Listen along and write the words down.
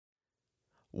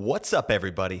What's up,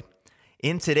 everybody?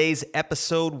 In today's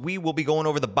episode, we will be going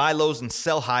over the buy lows and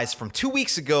sell highs from 2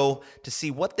 weeks ago to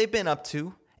see what they've been up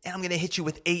to. And I'm going to hit you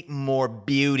with 8 more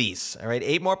beauties. All right,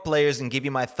 8 more players and give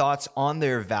you my thoughts on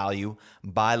their value,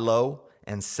 buy low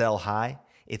and sell high.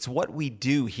 It's what we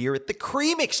do here at the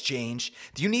Cream Exchange.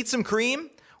 Do you need some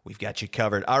cream? We've got you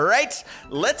covered. All right,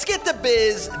 let's get to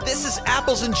biz. This is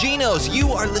Apples and Ginos. You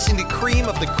are listening to Cream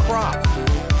of the Crop.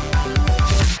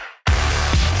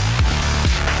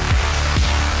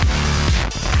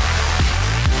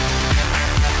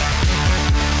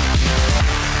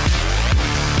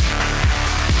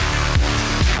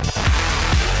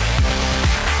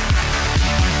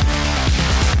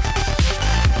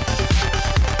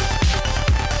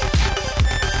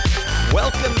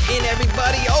 Welcome in,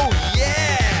 everybody. Oh,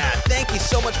 yeah. Thank you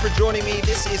so much for joining me.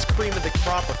 This is Cream of the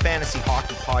Crop, a fantasy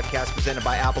hockey podcast presented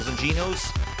by Apples and Ginos.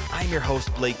 I'm your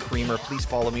host, Blake Creamer. Please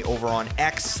follow me over on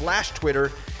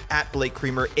X/Twitter at Blake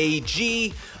Creamer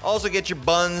AG. Also get your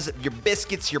buns, your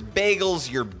biscuits, your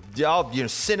bagels, your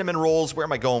cinnamon rolls. Where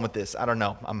am I going with this? I don't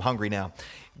know. I'm hungry now.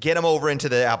 Get them over into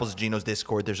the Apples and Ginos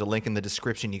Discord. There's a link in the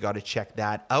description. You got to check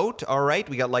that out. All right.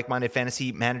 We got like-minded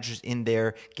fantasy managers in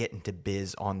there getting to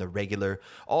biz on the regular.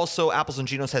 Also, Apples and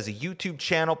Ginos has a YouTube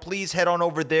channel. Please head on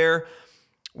over there.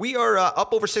 We are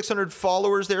up over 600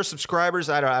 followers there, subscribers.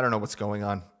 I don't know what's going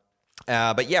on.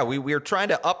 But yeah, we are trying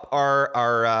to up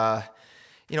our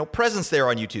presence there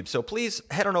on YouTube. So please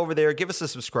head on over there. Give us a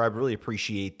subscribe. Really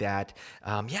appreciate that.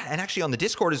 And actually on the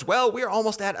Discord as well, we're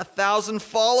almost at 1,000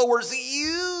 followers.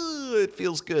 It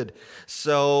feels good.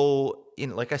 So,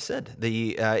 like I said,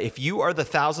 if you are the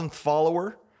 1,000th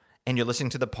follower and you're listening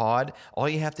to the pod, all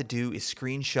you have to do is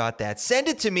screenshot that, send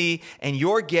it to me, and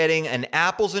you're getting an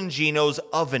Apples and Ginos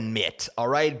oven mitt. All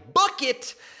right, book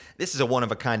it. This is a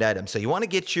one-of-a-kind item, so you want to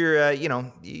get your,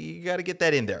 you got to get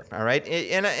that in there, all right?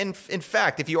 And in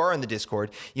fact, if you are in the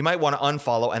Discord, you might want to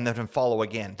unfollow and then follow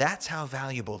again. That's how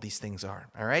valuable these things are,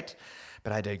 all right?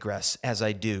 But I digress, as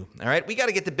I do, all right? We got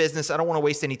to get to business. I don't want to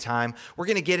waste any time. We're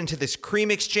going to get into this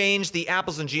Cream Exchange, the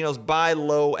Apples and Ginos buy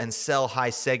low and sell high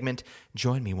segment.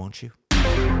 Join me, won't you?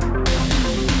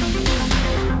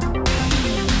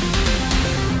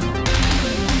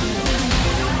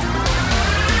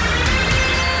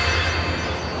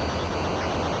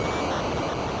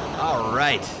 All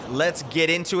right, let's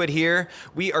get into it here.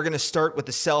 We are going to start with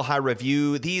the sell high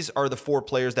review. These are the 4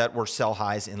 players that were sell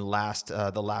highs in the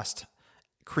last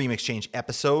Cream Exchange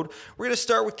episode. We're going to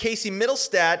start with Casey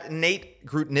Mittelstadt, Nate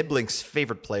Groot-Niblink's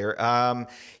favorite player.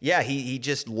 He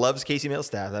just loves Casey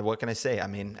Mittelstadt. What can I say? I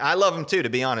mean, I love him too, to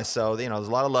be honest. So, there's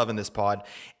a lot of love in this pod.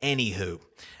 Anywho,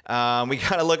 we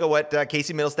got to look at what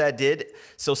Casey Mittelstadt did.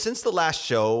 So since the last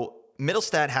show,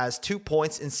 Mittelstadt has 2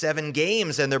 points in 7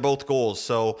 games, and they're both goals.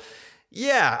 So,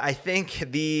 yeah, I think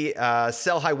the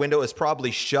sell high window is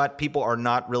probably shut. People are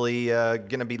not really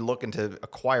going to be looking to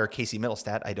acquire Casey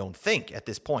Mittelstadt, I don't think, at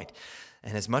this point.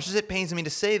 And as much as it pains me to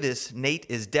say this, Nate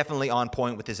is definitely on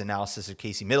point with his analysis of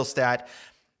Casey Mittelstadt.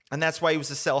 And that's why he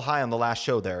was a sell high on the last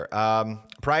show there.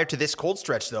 Prior to this cold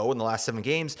stretch, though, in the last 7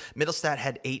 games, Mittelstadt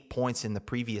had 8 points in the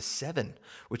previous 7,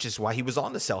 which is why he was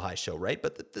on the sell high show, right?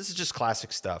 But this is just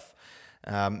classic stuff.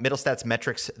 Mittelstadt's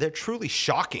metrics, they're truly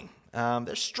shocking.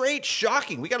 They're straight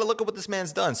shocking. We got to look at what this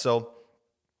man's done. So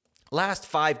last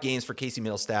 5 games for Casey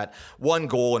Mittelstadt, 1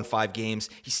 goal in 5 games.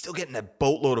 He's still getting a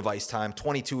boatload of ice time,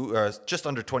 just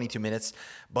under 22 minutes.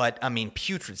 But, I mean,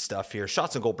 putrid stuff here.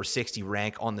 Shots on goal per 60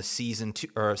 rank on the season,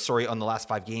 on the last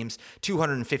 5 games,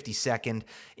 252nd.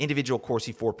 Individual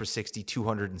Corsi 4 per 60,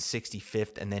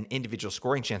 265th. And then individual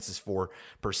scoring chances 4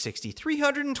 per 60,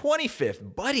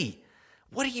 325th. Buddy,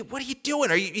 what are you doing?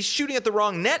 He's shooting at the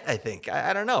wrong net, I think.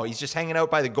 I don't know. He's just hanging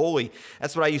out by the goalie.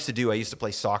 That's what I used to do. I used to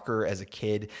play soccer as a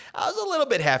kid. I was a little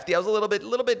bit hefty. I was a little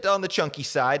bit on the chunky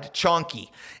side.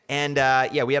 Chonky. And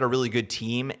we had a really good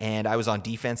team, and I was on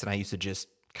defense, and I used to just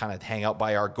kind of hang out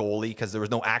by our goalie because there was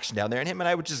no action down there, and him and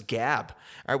I would just gab.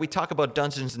 All right, we talk about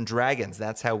Dungeons and Dragons.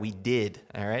 That's how we did.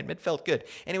 All right, it felt good.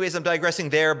 Anyways, I'm digressing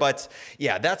there, but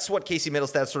yeah, that's what Casey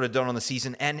Mittelstadt's sort of done on the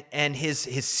season, and his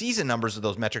season numbers of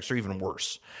those metrics are even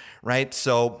worse, right?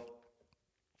 So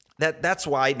that's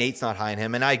why Nate's not high on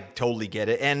him, and I totally get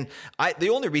it. And the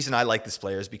only reason I like this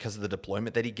player is because of the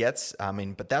deployment that he gets. I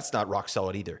mean, but that's not rock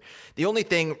solid either. It's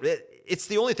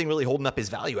the only thing really holding up his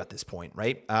value at this point,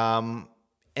 right?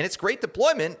 And it's great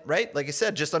deployment, right? Like I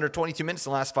said, just under 22 minutes in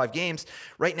the last 5 games.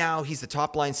 Right now, he's the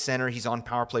top line center. He's on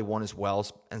power play 1 as well.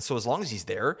 And so as long as he's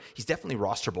there, he's definitely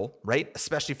rosterable, right?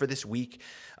 Especially for this week.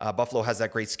 Buffalo has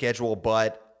that great schedule,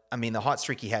 but I mean, the hot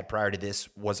streak he had prior to this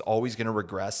was always going to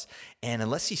regress. And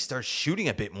unless he starts shooting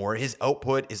a bit more, his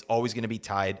output is always going to be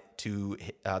tied to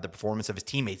the performance of his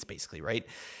teammates, basically, right?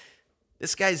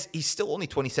 This he's still only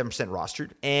 27%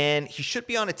 rostered, and he should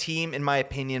be on a team, in my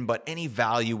opinion, but any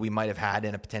value we might have had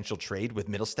in a potential trade with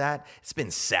Mittelstadt, it's been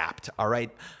sapped, all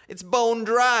right? It's bone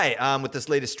dry with this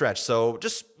latest stretch. So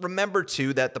just remember,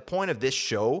 too, that the point of this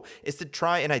show is to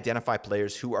try and identify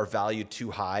players who are valued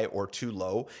too high or too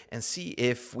low and see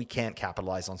if we can't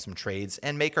capitalize on some trades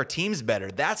and make our teams better.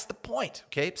 That's the point,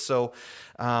 okay? So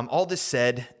all this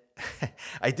said,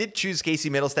 I did choose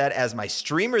Casey Mittelstadt as my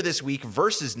streamer this week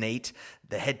versus Nate,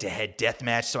 the head-to-head death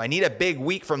match. So I need a big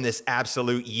week from this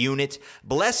absolute unit.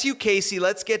 Bless you, Casey.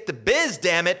 Let's get the biz,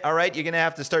 damn it. All right, you're going to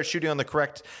have to start shooting on the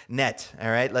correct net.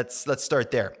 All right, let's start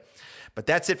there. But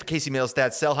that's it for Casey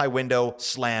Mittelstadt. Sell high window,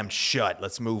 slammed shut.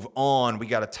 Let's move on. We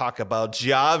got to talk about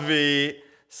Javi,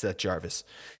 Seth Jarvis.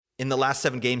 In the last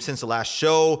 7 games since the last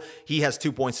show, he has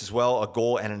 2 points as well, a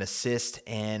goal and an assist.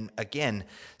 And again,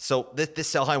 so this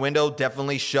sell high window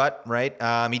definitely shut, right?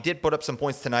 He did put up some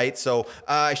points tonight. So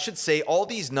I should say all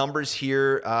these numbers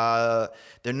here,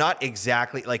 they're not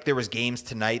exactly like there was games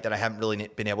tonight that I haven't really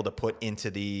been able to put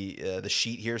into the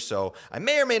sheet here. So I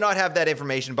may or may not have that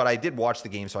information, but I did watch the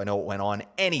game, so I know what went on.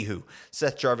 Anywho,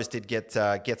 Seth Jarvis did get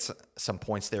some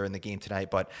points there in the game tonight,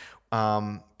 but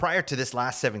prior to this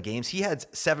last 7 games, he had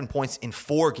 7 points in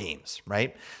 4 games,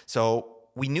 right? So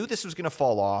we knew this was going to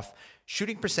fall off.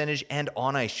 Shooting percentage and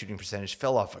on-ice shooting percentage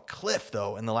fell off a cliff,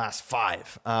 though, in the last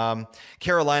 5.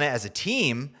 Carolina as a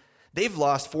team, they've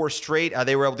lost 4 straight.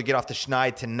 They were able to get off the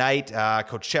schneid tonight.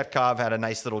 Coach Chetkov had a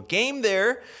nice little game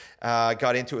there.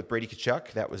 Got into it with Brady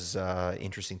Tkachuk. That was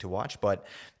interesting to watch. But,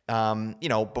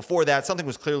 before that, something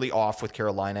was clearly off with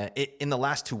Carolina. In the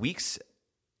last 2 weeks,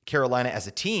 Carolina as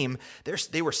a team,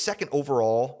 they were second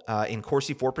overall in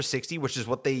Corsi for per 60, which is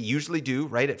what they usually do,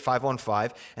 right, at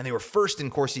 5-on-5, and they were first in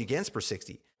Corsi against per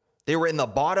 60. They were in the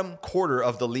bottom quarter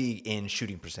of the league in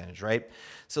shooting percentage, right?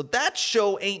 So that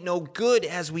show ain't no good,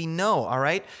 as we know, all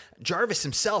right? Jarvis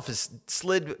himself has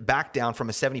slid back down from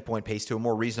a 70-point pace to a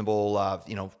more reasonable,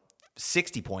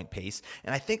 60-point pace,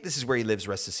 and I think this is where he lives the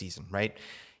rest of the season, right?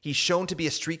 He's shown to be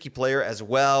a streaky player as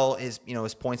well. His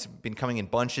points have been coming in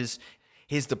bunches.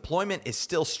 His deployment is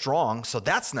still strong, so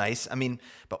that's nice. I mean,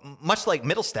 but much like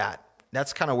Mittelstadt,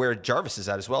 that's kind of where Jarvis is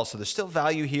at as well. So there's still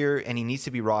value here, and he needs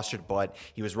to be rostered, but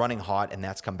he was running hot, and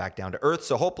that's come back down to earth.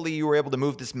 So hopefully you were able to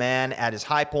move this man at his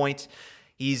high point.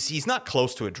 He's not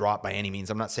close to a drop by any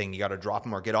means. I'm not saying you got to drop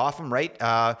him or get off him, right?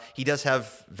 He does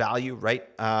have value, right?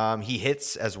 He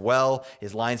hits as well.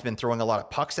 His line's been throwing a lot of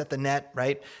pucks at the net,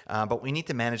 right? But we need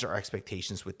to manage our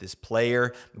expectations with this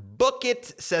player. Book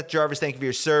it, Seth Jarvis. Thank you for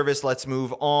your service. Let's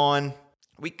move on.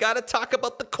 We got to talk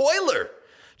about the Coiler,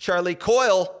 Charlie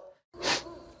Coyle.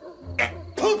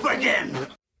 Poop again!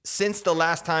 Since the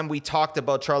last time we talked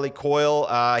about Charlie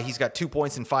Coyle, he's got 2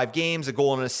 points in 5 games, a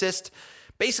goal and an assist.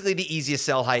 Basically the easiest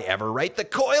sell high ever, right? The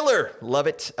Coiler. Love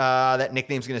it. That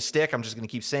nickname's going to stick. I'm just going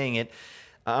to keep saying it.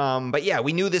 But yeah,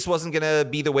 we knew this wasn't going to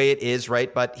be the way it is,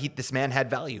 right? But this man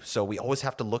had value. So we always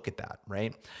have to look at that,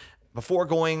 right? Before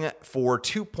going for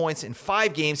 2 points in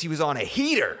 5 games, he was on a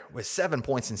heater with 7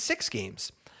 points in 6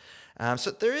 games. So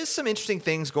there is some interesting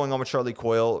things going on with Charlie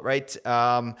Coyle, right?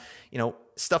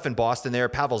 Stuff in Boston there.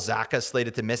 Pavel Zacha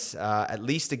slated to miss at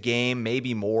least a game,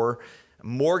 maybe more.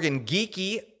 Morgan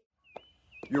Geekie.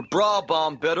 Your bra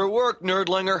bomb better work,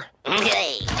 nerdlinger.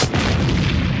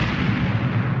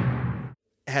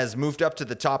 Has moved up to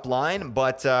the top line,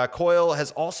 but Coyle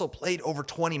has also played over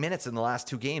 20 minutes in the last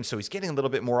 2 games, so he's getting a little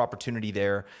bit more opportunity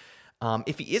there.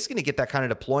 If he is going to get that kind of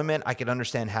deployment, I could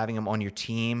understand having him on your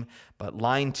team, but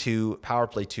line 2, power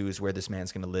play 2 is where this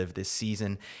man's going to live this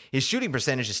season. His shooting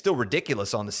percentage is still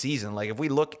ridiculous on the season. Like if we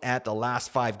look at the last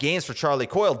 5 games for Charlie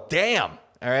Coyle, damn.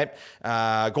 All right.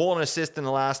 Goal and assist in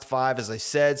the last 5, as I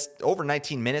said, over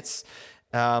 19 minutes.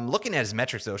 Looking at his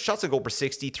metrics, though, shots on goal per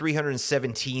 60,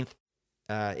 317th.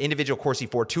 Individual Corsi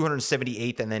for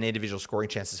 278th, and then individual scoring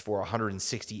chances for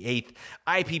 168th.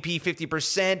 IPP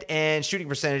 50%, and shooting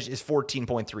percentage is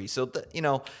 14.3. So,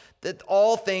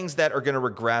 all things that are going to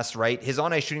regress, right? His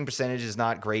on-ice shooting percentage is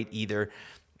not great either.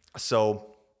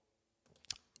 So,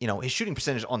 his shooting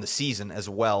percentage on the season as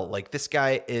well. Like, this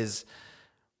guy is...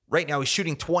 Right now, he's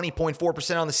shooting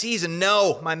 20.4% on the season.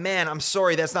 No, my man, I'm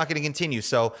sorry, that's not going to continue.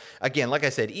 So, again, like I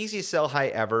said, easiest sell high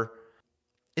ever.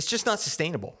 it's just not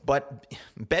sustainable. But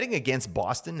betting against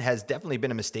Boston has definitely been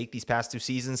a mistake these past 2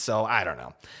 seasons, so I don't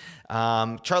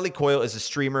know. Charlie Coyle is a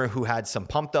streamer who had some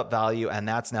pumped up value, and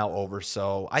that's now over,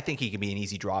 so I think he can be an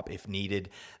easy drop if needed.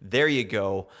 There you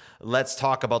go. Let's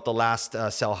talk about the last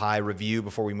sell high review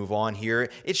before we move on here.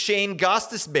 It's Shane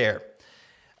Gostisbehere.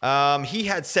 He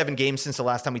had 7 games since the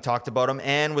last time we talked about him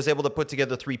and was able to put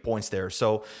together 3 points there.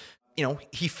 So,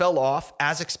 he fell off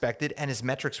as expected, and his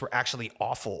metrics were actually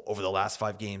awful over the last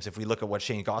 5 games if we look at what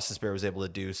Shane Gostisbehere was able to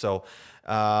do. So,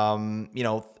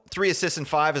 3 assists and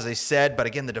 5, as I said, but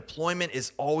again, the deployment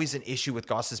is always an issue with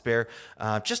Gostisbehere.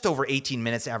 Just over 18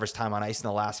 minutes average time on ice in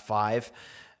the last 5.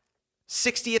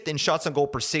 60th in shots on goal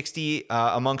per 60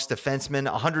 amongst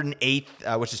defensemen,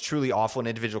 108th, which is truly awful in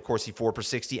individual Corsi 4 per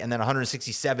 60, and then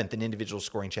 167th in individual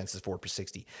scoring chances 4 per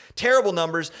 60. Terrible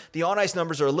numbers. The on-ice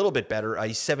numbers are a little bit better.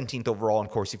 He's 17th overall in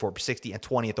Corsi 4 per 60 and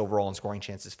 20th overall in scoring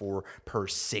chances 4 per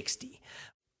 60.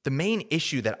 The main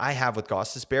issue that I have with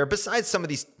Gostisbehere, besides some of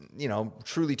these,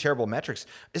 truly terrible metrics,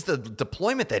 is the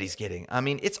deployment that he's getting. I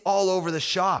mean, it's all over the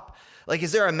shop. Like,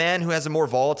 is there a man who has a more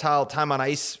volatile time on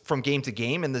ice from game to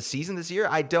game in the season this year?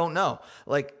 I don't know.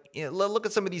 Like, look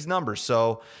at some of these numbers.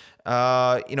 So,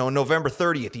 November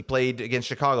 30th, he played against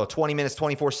Chicago, 20 minutes,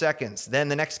 24 seconds. Then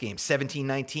the next game,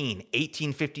 17:19,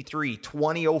 18:53,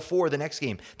 20:04 the next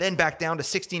game. Then back down to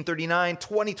 16:39,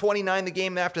 20:29 the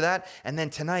game after that. And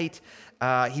then tonight,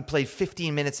 he played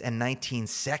 15 minutes and 19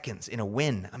 seconds in a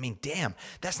win. I mean, damn,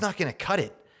 that's not going to cut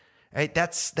it. Right?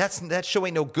 That show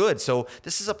ain't no good. So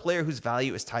this is a player whose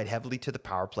value is tied heavily to the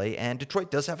power play, and Detroit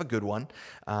does have a good one.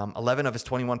 11 of his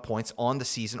 21 points on the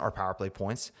season are power play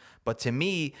points. But to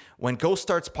me, when Ghost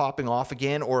starts popping off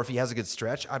again, or if he has a good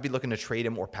stretch, I'd be looking to trade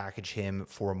him or package him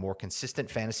for a more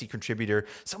consistent fantasy contributor,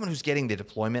 someone who's getting the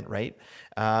deployment, right?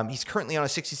 He's currently on a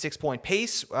 66-point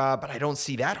pace, but I don't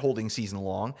see that holding season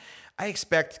long. I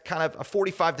expect kind of a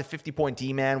 45 to 50 point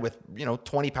D-man with,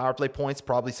 20 power play points,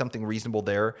 probably something reasonable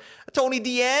there. Tony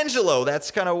DeAngelo, that's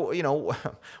kind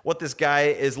of, what this guy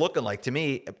is looking like to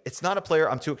me. It's not a player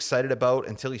I'm too excited about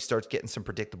until he starts getting some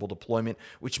predictable deployment,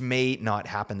 which may not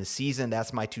happen this season.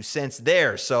 That's my 2 cents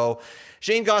there. So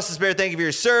Shane Gostisbehere, thank you for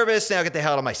your service. Now get the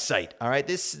hell out of my sight. All right.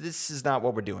 This is not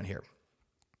what we're doing here.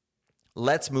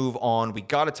 Let's move on. We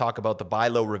got to talk about the buy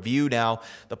low review now.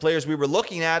 The players we were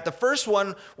looking at, the first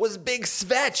one was Big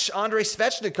Svech, Andrei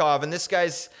Svechnikov. And this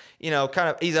guy's, he's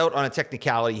out on a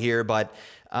technicality here, but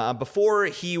before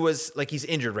he was, he's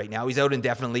injured right now. He's out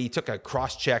indefinitely. He took a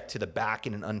cross-check to the back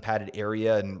in an unpadded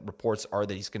area, and reports are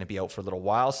that he's going to be out for a little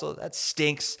while. So that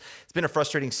stinks. It's been a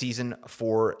frustrating season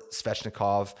for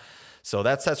Svechnikov. So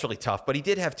that's really tough. But he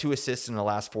did have 2 assists in the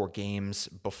last 4 games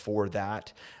before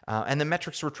that. And the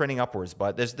metrics were trending upwards,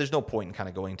 but there's no point in kind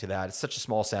of going to that. It's such a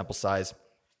small sample size.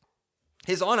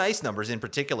 His on-ice numbers in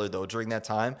particular, though, during that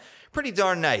time, pretty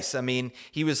darn nice. I mean,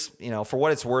 he was, for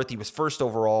what it's worth, he was first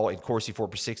overall in Corsi 4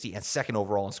 per 60 and second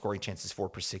overall in scoring chances 4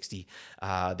 per 60,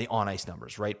 the on-ice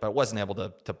numbers, right? But wasn't able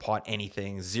to pot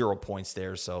anything, 0 points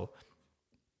there, so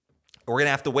we're going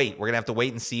to have to wait. We're going to have to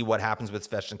wait and see what happens with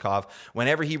Svechnikov.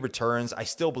 Whenever he returns, I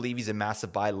still believe he's a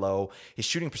massive buy low. His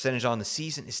shooting percentage on the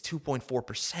season is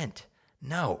 2.4%.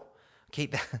 No. Okay,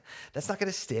 that's not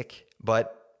going to stick,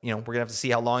 but we're going to have to see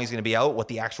how long he's going to be out, what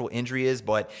the actual injury is,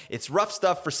 but it's rough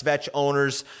stuff for Svech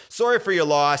owners. Sorry for your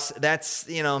loss. That's,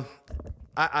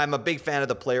 I'm a big fan of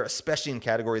the player, especially in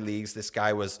category leagues. This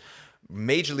guy was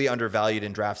majorly undervalued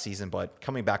in draft season, but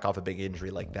coming back off a big injury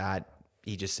like that,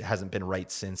 he just hasn't been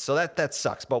right since. So that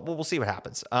sucks, but we'll see what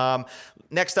happens.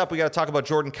 Next up, we got to talk about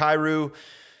Jordan Kyrou.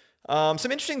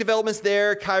 Some interesting developments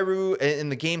there. Kyrou in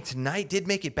the game tonight did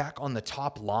make it back on the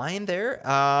top line there,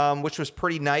 which was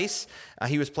pretty nice.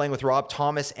 He was playing with Rob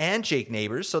Thomas and Jake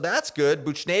Neighbors, so that's good.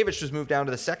 Buchnevich was moved down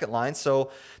to the second line.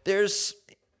 So there's,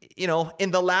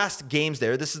 in the last games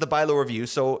there, this is the buy low review.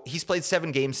 So he's played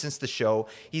 7 games since the show.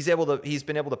 He's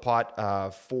been able to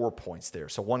pot 4 points there.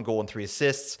 So 1 goal and 3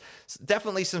 assists.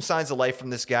 Definitely some signs of life from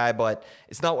this guy, but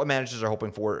it's not what managers are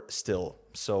hoping for still.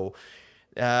 So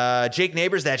Jake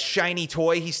Neighbors, that shiny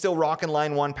toy, he's still rocking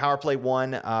line 1, power play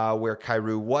 1, where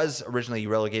Kyrou was originally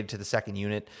relegated to the second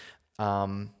unit.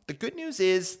 The good news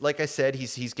is, like I said,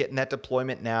 he's getting that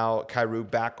deployment now. Kyrou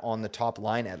back on the top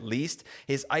line at least.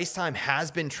 His ice time has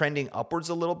been trending upwards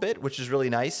a little bit, which is really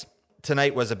nice.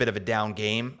 Tonight was a bit of a down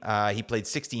game. He played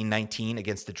 16-19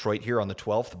 against Detroit here on the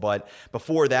 12th, but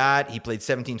before that, he played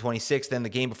 17-26. Then the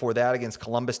game before that against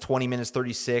Columbus, 20 minutes,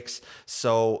 36.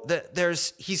 So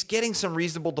he's getting some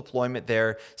reasonable deployment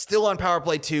there. Still on power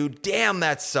play 2. Damn,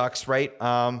 that sucks, right?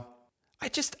 I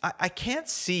can't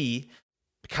see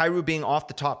Kyrou being off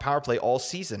the top power play all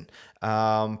season.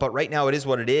 But right now it is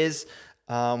what it is.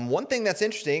 One thing that's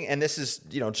interesting, and this is,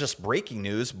 just breaking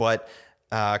news, but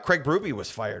Craig Berube was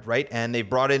fired, right? And they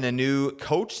brought in a new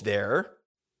coach there.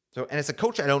 So, and it's a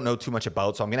coach I don't know too much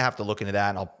about, so I'm going to have to look into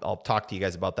that, and I'll talk to you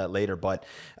guys about that later. But,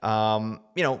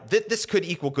 this could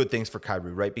equal good things for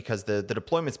Kyrou, right? Because the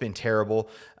deployment's been terrible.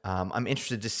 I'm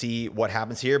interested to see what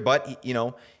happens here, but,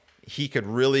 he could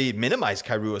really minimize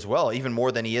Kyrou as well, even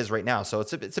more than he is right now. So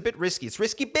it's a bit risky. It's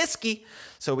risky bisky.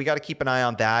 So we got to keep an eye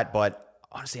on that. But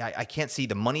honestly, I can't see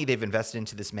the money they've invested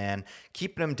into this man,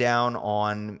 keeping him down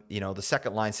on, the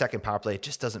second line, second power play. It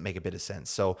just doesn't make a bit of sense.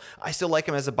 So I still like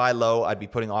him as a buy low. I'd be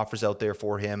putting offers out there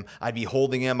for him. I'd be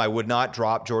holding him. I would not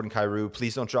drop Jordan Kyrou.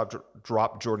 Please don't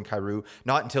drop Jordan Kyrou.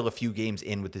 Not until a few games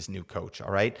in with this new coach.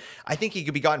 All right. I think he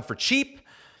could be gotten for cheap.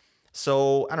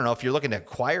 So I don't know if you're looking to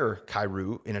acquire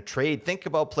Kyrou in a trade, think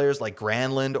about players like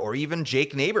Granlund or even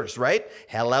Jake Neighbors, right?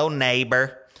 Hello,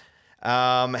 neighbor.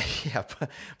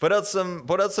 Put out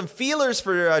some feelers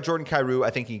for Jordan Kyrou. I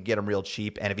think you can get him real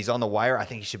cheap. And if he's on the wire, I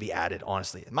think he should be added,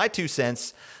 honestly. My 2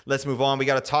 cents. Let's move on. We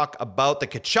got to talk about the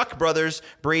Tkachuk brothers,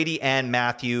 Brady and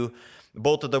Matthew.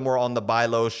 Both of them were on the Buy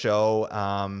Low show.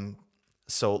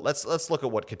 So let's look at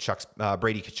what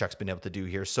Brady Tkachuk's been able to do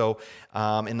here. So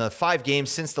in the 5 games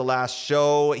since the last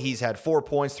show, he's had 4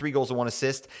 points, 3 goals, and 1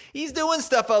 assist. He's doing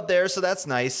stuff out there, so that's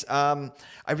nice. I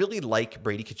really like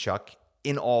Brady Tkachuk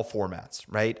in all formats,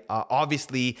 right?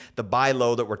 Obviously, the buy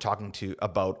low that we're talking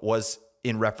about was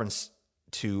in reference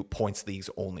to points leagues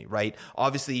only, right?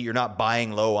 Obviously, you're not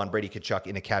buying low on Brady Tkachuk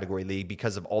in a category league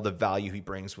because of all the value he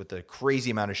brings with the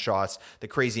crazy amount of shots, the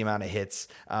crazy amount of hits,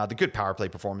 the good power play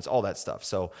performance, all that stuff.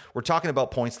 So we're talking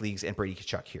about points leagues and Brady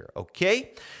Tkachuk here,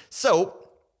 okay? So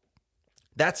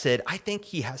that said, I think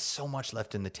he has so much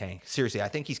left in the tank. Seriously, I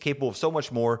think he's capable of so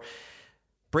much more.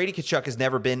 Brady Tkachuk has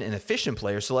never been an efficient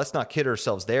player, so let's not kid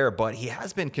ourselves there, but he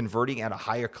has been converting at a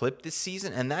higher clip this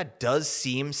season, and that does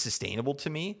seem sustainable to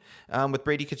me with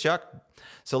Brady Tkachuk.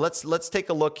 So let's take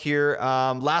a look here.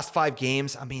 Last 5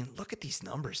 games, I mean, look at these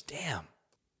numbers. Damn.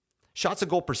 Shots a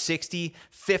goal per 60,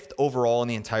 5th overall in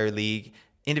the entire league.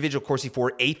 Individual Corsi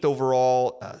for 8th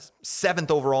overall, 7th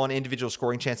overall in individual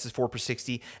scoring chances, 4 per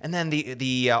 60. And then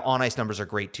the on-ice numbers are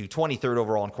great too. 23rd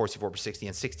overall in Corsi, 4 per 60,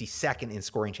 and 62nd in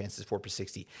scoring chances, 4 per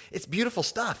 60. It's beautiful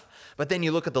stuff. But then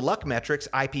you look at the luck metrics,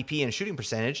 IPP and shooting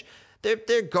percentage,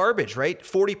 they're garbage, right?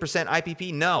 40%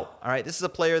 IPP, no. All right, this is a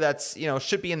player that's,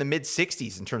 should be in the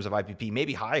mid-60s in terms of IPP,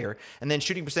 maybe higher. And then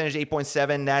shooting percentage,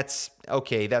 8.7, that's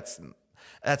okay. That's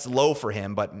low for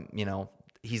him, but,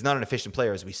 he's not an efficient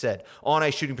player, as we said.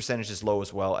 On-ice shooting percentage is low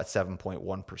as well at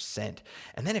 7.1%.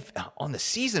 And then if on the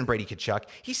season, Brady Tkachuk,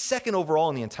 he's 2nd overall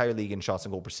in the entire league in shots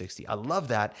and goal per 60. I love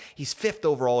that. He's 5th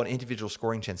overall in individual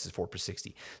scoring chances, 4 per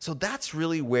 60. So that's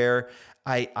really where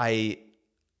I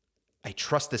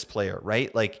trust this player,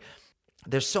 right? Like,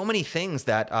 there's so many things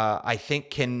that I think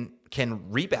can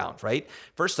rebound, right?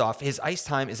 First off, his ice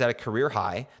time is at a career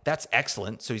high. That's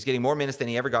excellent. So he's getting more minutes than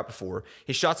he ever got before.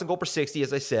 His shots and goal per 60,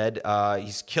 as I said,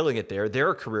 he's killing it there. They're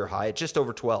a career high at just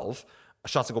over 12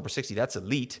 shots and goal per 60. That's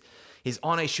elite. His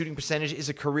on-ice shooting percentage is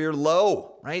a career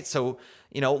low, right? So,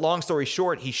 long story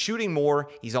short, he's shooting more,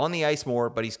 he's on the ice more,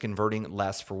 but he's converting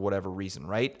less for whatever reason,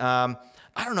 right?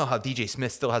 I don't know how DJ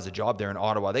Smith still has a job there in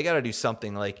Ottawa. They got to do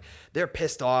something. Like, they're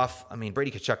pissed off. I mean, Brady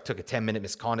Tkachuk took a 10-minute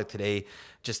misconduct today,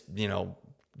 just,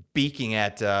 beaking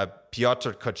at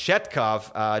Pyotr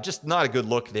Kochetkov. Just not a good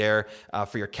look there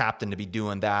for your captain to be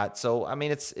doing that. So, I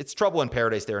mean, it's trouble in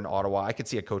paradise there in Ottawa. I could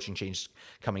see a coaching change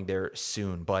coming there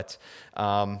soon. But,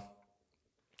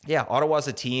 yeah, Ottawa's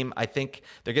a team. I think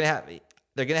they're going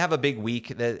to have a big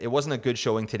week. It wasn't a good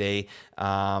showing today.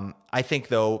 I think,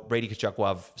 though, Brady Tkachuk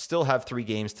will still have 3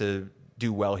 games to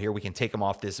do well here. We can take him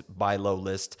off this buy low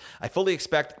list. I fully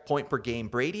expect point per game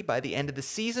Brady by the end of the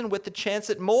season with the chance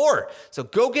at more. So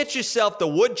go get yourself the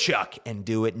woodchuck and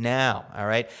do it now. All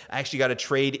right. I actually got a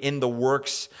trade in the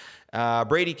works.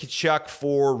 Brady Tkachuk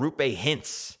for Rupe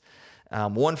Hintz.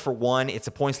 1-for-1. It's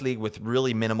a points league with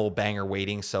really minimal banger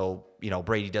weighting. So,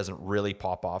 Brady doesn't really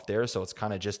pop off there. So it's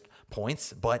kind of just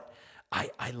points, but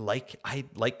I like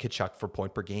Tkachuk for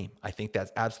point per game. I think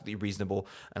that's absolutely reasonable.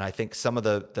 And I think some of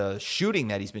the shooting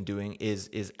that he's been doing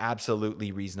is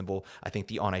absolutely reasonable. I think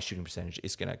the on-ice shooting percentage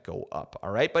is going to go up.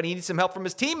 All right. But he needs some help from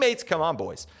his teammates. Come on,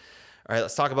 boys. All right.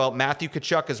 Let's talk about Matthew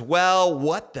Tkachuk as well.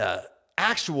 What the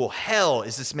actual hell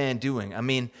is this man doing? I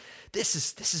mean,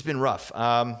 this has been rough.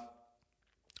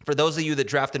 For those of you that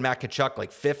drafted Matt Tkachuk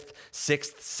like 5th,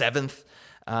 6th, 7th,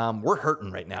 we're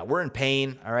hurting right now. We're in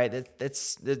pain. All right.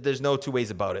 There's no 2 ways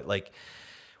about it. Like,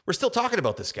 we're still talking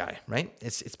about this guy, right?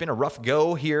 It's been a rough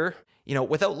go here.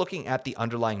 Without looking at the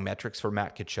underlying metrics for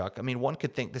Matt Tkachuk, I mean, one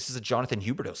could think this is a Jonathan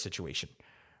Huberdeau situation,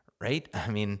 right? I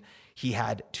mean, he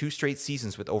had 2 straight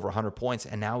seasons with over 100 points,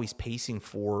 and now he's pacing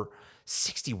for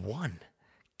 61.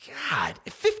 God,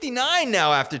 59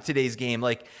 now after today's game.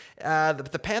 Like,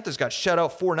 the Panthers got shut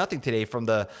out 4-0 today from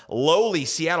the lowly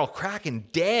Seattle Kraken.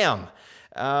 Damn.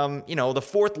 The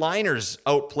fourth liners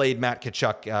outplayed Matt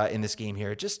Tkachuk in this game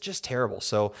here. Just terrible.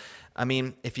 So, I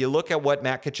mean, if you look at what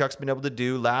Matt Tkachuk's been able to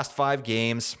do last 5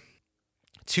 games,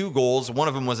 2 goals, one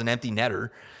of them was an empty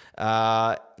netter.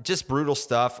 Just brutal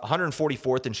stuff.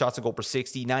 144th in shots on goal per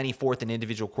 60, 94th in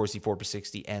individual Corsi for per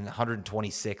 60, and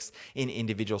 126th in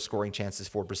individual scoring chances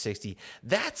for per 60.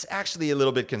 That's actually a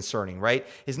little bit concerning, right?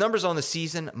 His numbers on the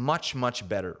season, much, much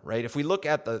better, right? If we look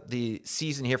at the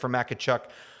season here for Matt Tkachuk,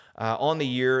 on the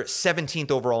year,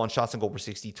 17th overall in shots on goal per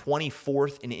 60,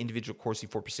 24th in individual Corsi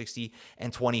for per 60,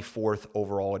 and 24th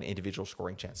overall in individual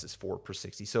scoring chances for per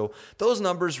 60. So those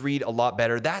numbers read a lot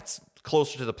better. That's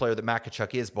closer to the player that Matt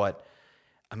Tkachuk is, but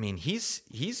I mean, he's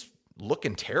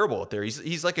looking terrible out there.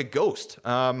 He's like a ghost.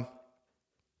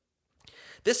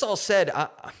 This all said,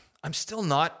 I'm still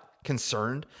not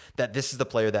concerned that this is the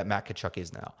player that Matt Tkachuk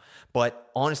is now.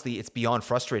 But honestly, it's beyond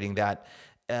frustrating that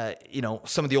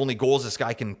some of the only goals this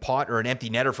guy can pot are an empty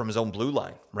netter from his own blue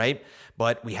line, right?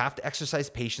 But we have to exercise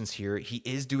patience here. He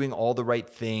is doing all the right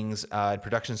things.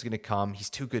 Production is going to come. He's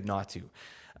too good not to.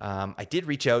 I did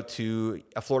reach out to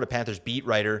a Florida Panthers beat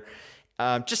writer,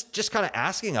 just kind of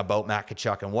asking about Matt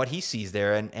Tkachuk and what he sees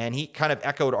there, and he kind of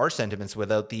echoed our sentiments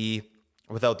without the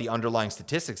underlying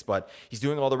statistics, but he's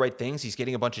doing all the right things. He's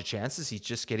getting a bunch of chances. He's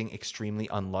just getting extremely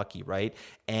unlucky, right?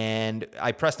 And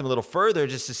I pressed him a little further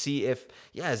just to see if,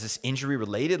 is this injury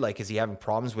related? Like, is he having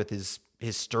problems with his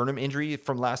sternum injury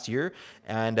from last year?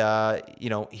 And,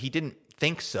 he didn't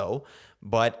think so,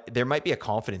 but there might be a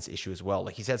confidence issue as well.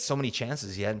 Like, he's had so many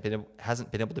chances. He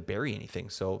hasn't been able to bury anything.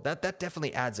 So that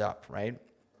definitely adds up, right?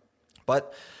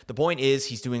 But the point is,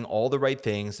 he's doing all the right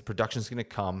things. The production's going to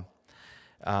come.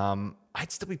 I'd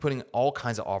still be putting all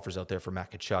kinds of offers out there for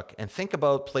Matt Tkachuk, and think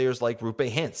about players like Roope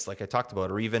Hintz, like I talked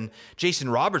about, or even Jason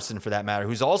Robertson for that matter,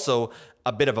 who's also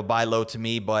a bit of a buy low to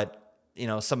me, but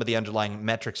some of the underlying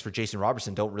metrics for Jason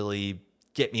Robertson don't really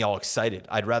get me all excited.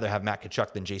 I'd rather have Matt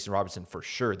Tkachuk than Jason Robertson for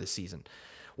sure this season.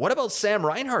 What about Sam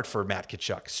Reinhart for Matt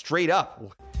Tkachuk? Straight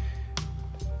up.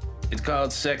 It's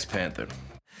called Sex Panther.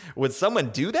 Would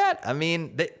someone do that? I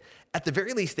mean, at the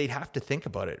very least, they'd have to think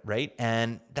about it, right?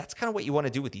 And that's kind of what you want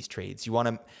to do with these trades. You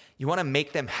want to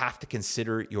make them have to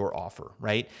consider your offer,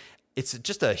 right? It's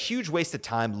just a huge waste of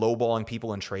time lowballing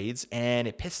people in trades, and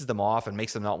it pisses them off and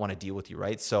makes them not want to deal with you,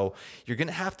 right? So you're going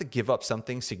to have to give up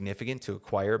something significant to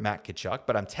acquire Matt Tkachuk,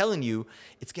 but I'm telling you,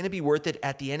 it's going to be worth it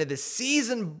at the end of the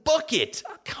season. Book it.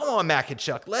 Come on, Matt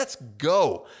Tkachuk. Let's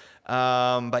go.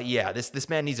 But yeah, this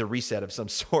man needs a reset of some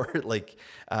sort, like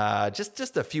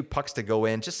just a few pucks to go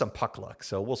in, just some puck luck.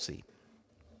 So we'll see.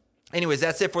 Anyways,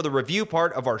 that's it for the review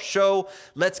part of our show.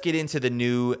 Let's get into the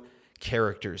new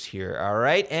characters here. All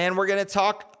right. And we're going to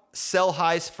talk sell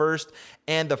highs first.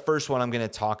 And the first one I'm going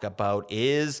to talk about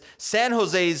is San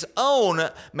Jose's own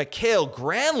Mikael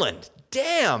Granlund.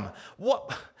 Damn. What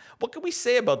can we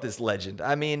say about this legend?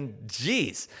 I mean,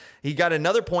 geez, he got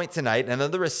another point tonight,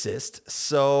 another assist.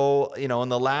 So,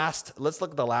 let's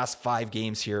look at the last 5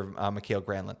 games here, Mikael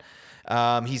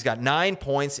Granlund. He's got 9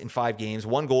 points in 5 games,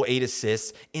 1 goal, 8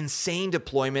 assists, insane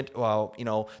deployment.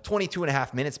 Well, 22 and a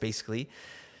half minutes basically.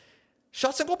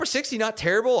 Shots on goal per 60, not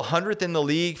terrible. 100th in the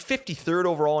league, 53rd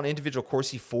overall in individual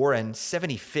Corsi for, and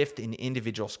 75th in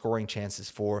individual scoring chances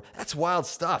for. That's wild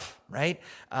stuff, right?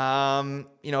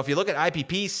 If you look at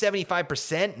IPP,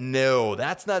 75%, no,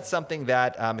 that's not something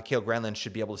that Mikael Granlund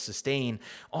should be able to sustain.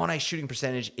 On-ice shooting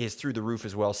percentage is through the roof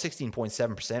as well,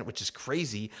 16.7%, which is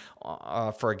crazy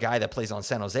for a guy that plays on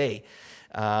San Jose.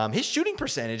 His shooting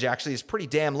percentage actually is pretty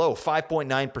damn low,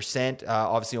 5.9%,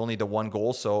 obviously only the 1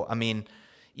 goal. So, I mean,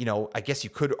 I guess you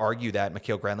could argue that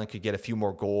Mikael Granlund could get a few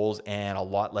more goals and a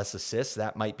lot less assists.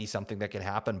 That might be something that could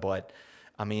happen. But,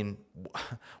 I mean,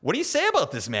 what do you say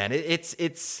about this man?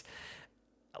 It's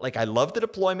like, I love the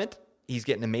deployment. He's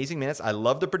getting amazing minutes. I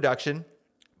love the production,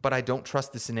 but I don't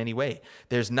trust this in any way.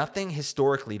 There's nothing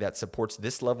historically that supports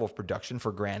this level of production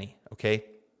for Granny, okay?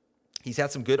 He's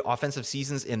had some good offensive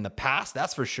seasons in the past,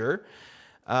 that's for sure.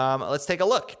 Let's take a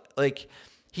look.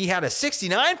 He had a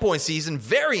 69-point season,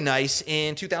 very nice,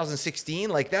 in 2016.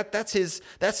 That's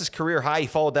his career high. He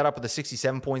followed that up with a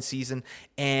 67-point season,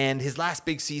 and his last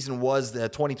big season was the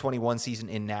 2021 season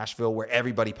in Nashville, where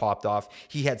everybody popped off.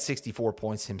 He had 64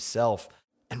 points himself,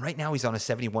 and right now he's on a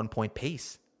 71-point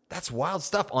pace. That's wild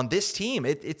stuff on this team.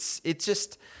 It's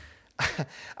just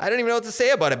I don't even know what to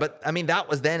say about it. But I mean, that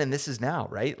was then, and this is now,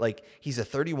 right? Like, he's a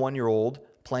 31-year-old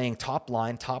playing top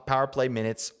line, top power play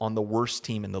minutes on the worst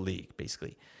team in the league,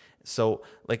 basically. So,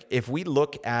 like, if we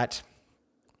look at,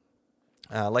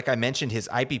 like I mentioned, his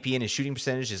IPP and his shooting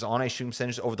percentage, his on-ice shooting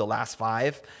percentage over the last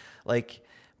 5, like,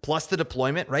 plus the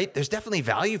deployment, right? There's definitely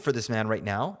value for this man right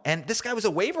now. And this guy was a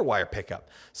waiver wire pickup.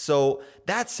 So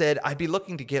that said, I'd be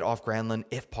looking to get off Granlund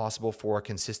if possible for a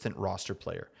consistent roster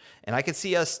player. And I could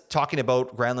see us talking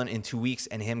about Granlund in 2 weeks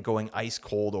and him going ice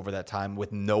cold over that time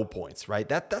with no points, right?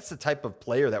 That's the type of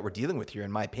player that we're dealing with here,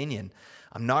 in my opinion.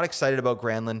 I'm not excited about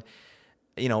Granlund.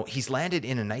 You know, he's landed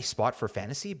in a nice spot for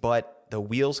fantasy, but the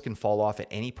wheels can fall off at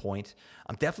any point.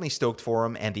 I'm definitely stoked for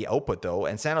him and the output, though.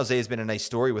 And San Jose has been a nice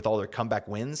story with all their comeback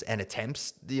wins and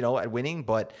attempts, you know, at winning,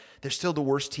 but they're still the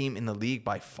worst team in the league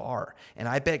by far. And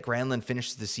I bet Granlund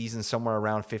finishes the season somewhere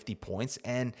around 50 points,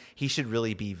 and he should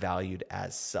really be valued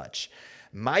as such.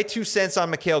 My 2 cents on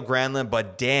Mikael Granlund,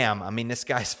 but damn, I mean, this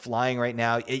guy's flying right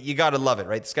now. You got to love it,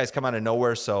 right? This guy's come out of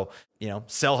nowhere, so, you know,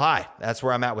 sell high. That's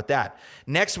where I'm at with that.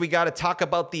 Next, we got to talk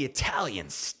about the Italian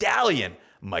stallion,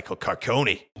 Michael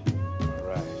Carcone.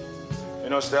 Right. You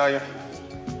know, Stallion,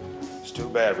 it's too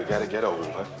bad we got to get old,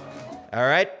 huh? All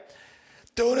right.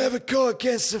 Don't ever go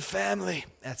against the family.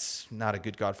 That's not a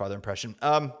good Godfather impression.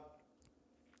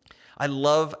 I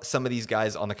love some of these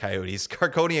guys on the Coyotes,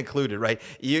 Carcone included, right?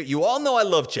 You all know I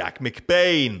love Jack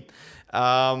McBain.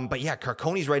 But yeah,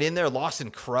 Carcone's right in there.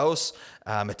 Lawson Crouse,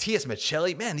 Matthias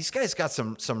Michelli. Man, these guys got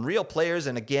some real players.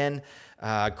 And again,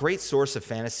 great source of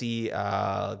fantasy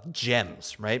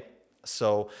gems, right?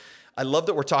 So I love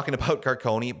that we're talking about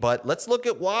Carcone, but let's look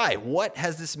at why. What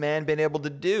has this man been able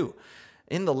to do?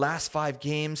 In the last 5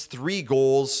 games, 3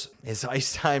 goals, his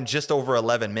ice time just over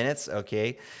 11 minutes,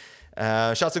 okay?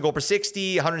 Shots on goal per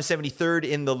 60, 173rd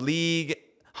in the league,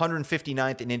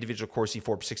 159th in individual Corsi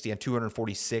 4 per 60, and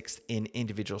 246th in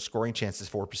individual scoring chances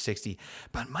 4 per 60.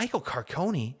 But Michael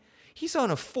Carcone, he's on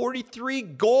a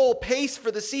 43-goal pace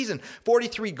for the season.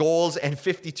 43 goals and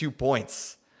 52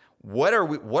 points. What are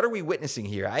we witnessing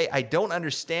here? I don't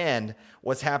understand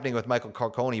what's happening with Michael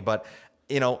Carcone, but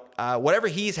you know, whatever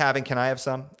he's having, can I have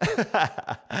some?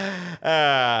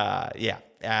 Yeah.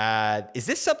 Is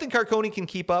this something Carcone can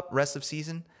keep up rest of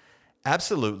season?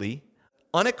 Absolutely.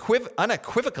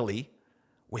 Unequivocally,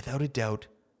 without a doubt,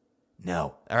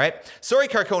 no. All right. Sorry,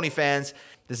 Carcone fans.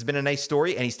 This has been a nice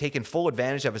story, and he's taken full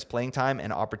advantage of his playing time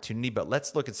and opportunity, but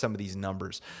let's look at some of these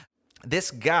numbers.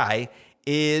 This guy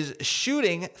is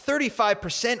shooting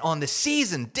 35% on the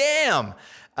season. Damn.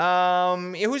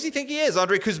 Who does he think he is?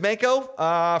 Andrei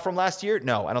Kuzmenko from last year?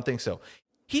 No, I don't think so.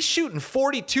 He's shooting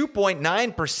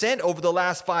 42.9% over the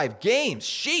last 5 games.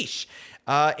 Sheesh.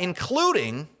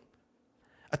 Including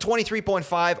a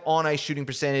 23.5 on-ice shooting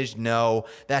percentage. No,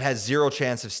 that has 0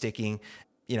 chance of sticking.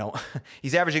 You know,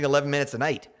 he's averaging 11 minutes a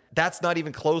night. That's not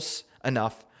even close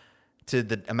enough to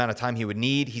the amount of time he would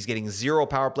need. He's getting 0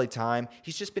 power play time.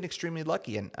 He's just been extremely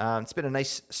lucky, and it's been a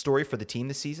nice story for the team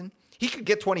this season. He could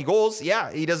get 20 goals.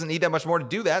 Yeah, he doesn't need that much more to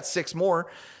do that. 6 more.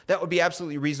 That would be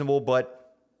absolutely reasonable,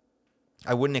 but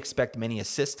I wouldn't expect many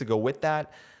assists to go with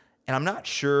that. And I'm not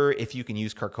sure if you can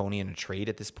use Carcone in a trade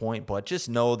at this point, but just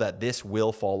know that this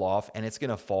will fall off, and it's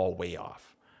going to fall way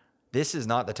off. This is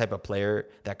not the type of player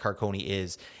that Carcone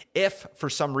is. If, for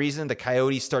some reason, the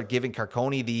Coyotes start giving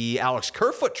Carcone the Alex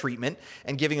Kerfoot treatment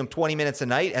and giving him 20 minutes a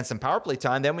night and some power play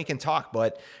time, then we can talk.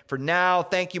 But for now,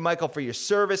 thank you, Michael, for your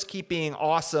service. Keep being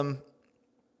awesome.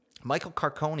 Michael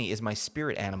Carcone is my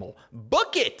spirit animal.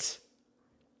 Book it!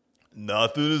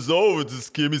 Nothing is over.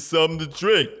 Just give me something to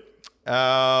drink.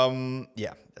 Yeah, I'm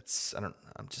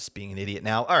just being an idiot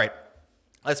now. All right,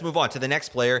 let's move on to the next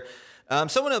player.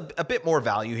 Someone a bit more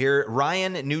value here,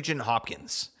 Ryan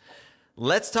Nugent-Hopkins.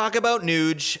 Let's talk about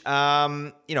Nuge.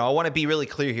 I want to be really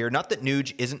clear here. Not that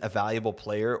Nuge isn't a valuable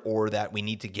player or that we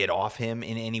need to get off him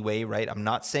in any way, right? I'm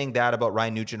not saying that about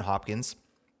Ryan Nugent-Hopkins.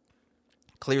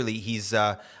 Clearly, he's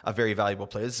a very valuable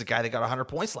player. This is a guy that got 100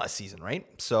 points last season, right?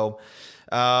 So,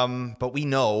 but we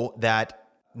know that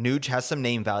Nuge has some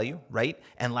name value, right?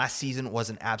 And last season was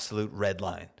an absolute red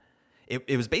line.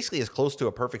 It was basically as close to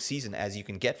a perfect season as you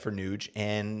can get for Nuge.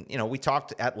 And, we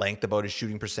talked at length about his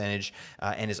shooting percentage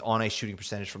and his on-ice shooting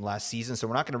percentage from last season. So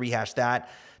we're not going to rehash that.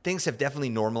 Things have definitely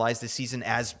normalized this season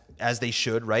as they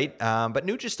should, right? But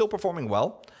Nuge is still performing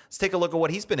well. Let's take a look at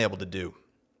what he's been able to do.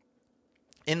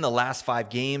 In the last 5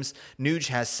 games, Nuge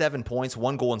has 7 points,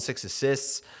 1 goal and 6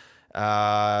 assists.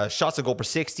 Shots on goal per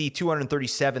 60,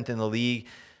 237th in the league.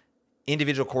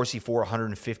 Individual Corsi for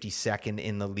 152nd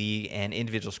in the league, and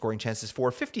individual scoring chances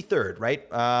for 53rd,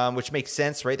 right? Which makes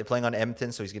sense, right? They're playing on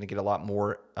Edmonton, so he's going to get a lot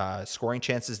more scoring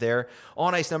chances there.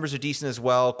 On ice numbers are decent as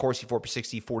well. Corsi 4 per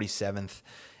 60, 47th.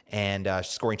 and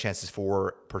scoring chances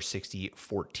for per 60,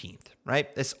 14th,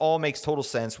 right? This all makes total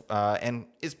sense and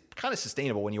is kind of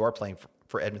sustainable when you are playing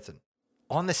for Edmonton.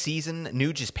 On the season,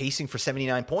 Nuge is pacing for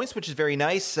 79 points, which is very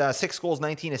nice. 6 goals,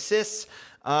 19 assists.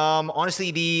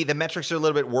 Honestly, the metrics are a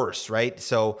little bit worse, right?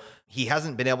 So he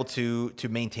hasn't been able to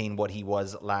maintain what he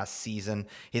was last season.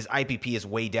 His IPP is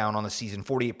way down on the season,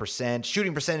 48%.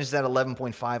 Shooting percentage is at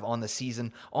 11.5 on the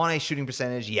season. On-ice shooting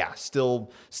percentage, yeah, still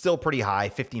pretty high,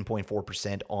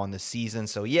 15.4% on the season.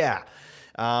 So yeah,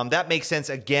 that makes sense.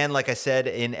 Again, like I said,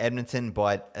 in Edmonton,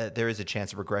 but there is a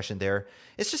chance of regression there.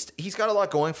 It's just he's got a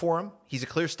lot going for him. He's a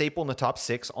clear staple in the top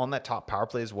 6 on that top power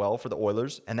play as well for the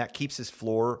Oilers, and that keeps his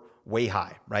floor way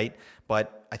high, right?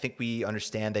 But I think we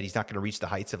understand that he's not going to reach the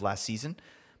heights of last season,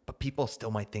 but people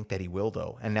still might think that he will,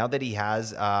 though. And now that he has,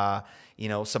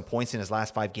 some points in his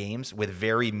last 5 games with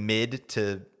very mid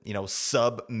to,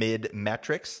 sub-mid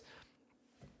metrics,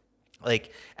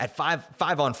 like at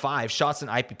 5-on-5, shots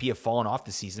and IPP have fallen off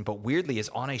this season, but weirdly, his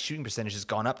on-ice shooting percentage has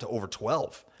gone up to over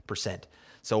 12%.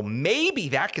 So maybe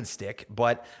that can stick,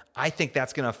 but I think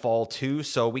that's going to fall too.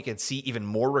 So we could see even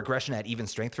more regression at even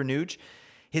strength for Nuge.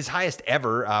 His highest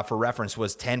ever, for reference,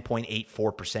 was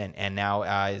 10.84%, and now,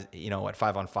 at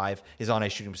 5-on-5, his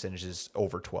on-ice shooting percentage is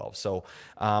over 12. So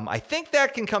I think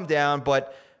that can come down,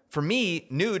 but for me,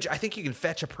 Nuge, I think you can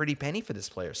fetch a pretty penny for this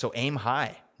player. So aim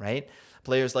high, right?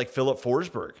 Players like Philip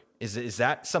Forsberg, is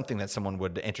that something that someone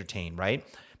would entertain, right?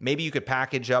 Maybe you could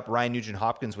package up Ryan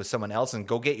Nugent-Hopkins with someone else and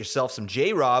go get yourself some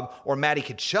J-Rob or Matty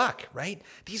Tkachuk, right?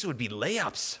 These would be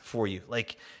layups for you.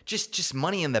 Like, just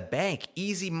money in the bank,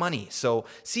 easy money. So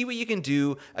see what you can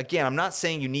do. Again, I'm not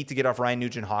saying you need to get off Ryan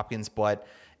Nugent-Hopkins, but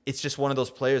it's just one of those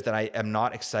players that I am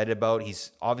not excited about.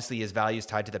 He's obviously his value is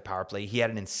tied to the power play. He had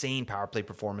an insane power play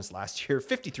performance last year,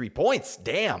 53 points.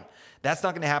 Damn. That's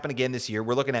not going to happen again this year.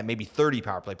 We're looking at maybe 30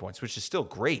 power play points, which is still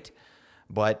great.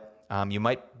 But you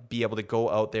might be able to go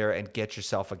out there and get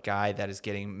yourself a guy that is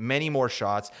getting many more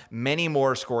shots, many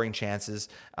more scoring chances,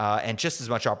 and just as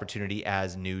much opportunity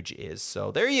as Nuge is.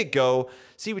 So there you go.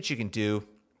 See what you can do.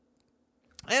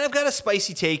 And I've got a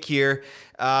spicy take here.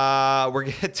 We're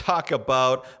going to talk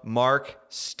about Mark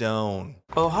Stone.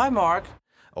 Oh, hi, Mark.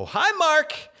 Oh, hi,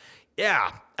 Mark.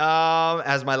 Yeah,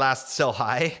 as my last sell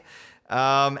high.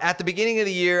 At the beginning of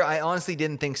the year, I honestly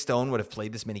didn't think Stone would have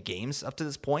played this many games up to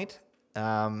this point.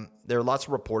 There are lots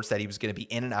of reports that he was going to be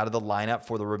in and out of the lineup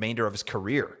for the remainder of his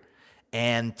career.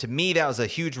 And to me, that was a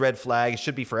huge red flag. It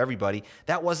should be for everybody.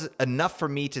 That was enough for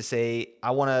me to say, I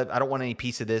don't want any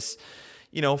piece of this.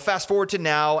 Fast forward to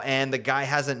now, and the guy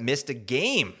hasn't missed a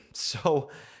game. So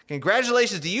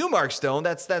congratulations to you, Mark Stone.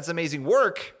 That's amazing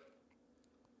work.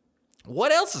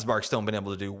 What else has Mark Stone been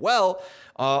able to do? Well,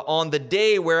 on the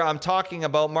day where I'm talking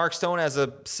about Mark Stone as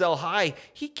a sell high,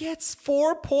 he gets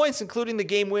 4 points, including the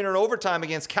game winner in overtime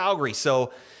against Calgary.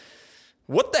 So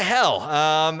what the hell?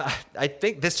 I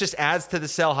think this just adds to the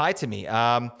sell high to me.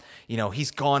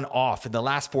 He's gone off in the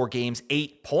last 4 games,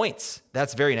 8 points.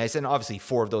 That's very nice. And obviously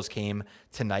 4 of those came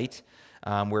tonight,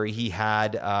 where he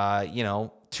had,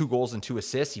 2 goals and 2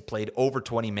 assists. He played over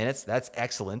 20 minutes. That's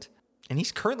excellent. And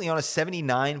he's currently on a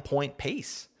 79-point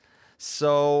pace.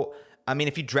 So,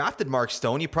 if you drafted Mark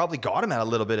Stone, you probably got him at a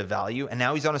little bit of value, and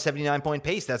now he's on a 79-point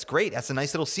pace. That's great. That's a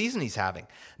nice little season he's having.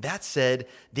 That said,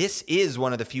 this is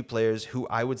one of the few players who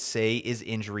I would say is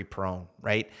injury-prone,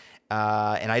 right?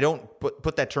 And I don't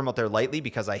put that term out there lightly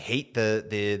because I hate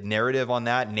the narrative on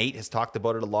that. Nate has talked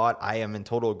about it a lot. I am in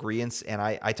total agreement, and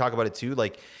I talk about it too.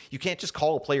 Like, you can't just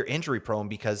call a player injury-prone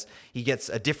because he gets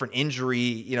a different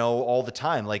injury, all the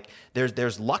time. Like,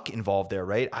 there's luck involved there,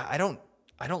 right? I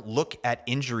don't look at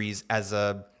injuries as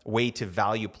a way to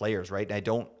value players, right? I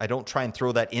don't try and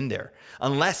throw that in there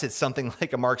unless it's something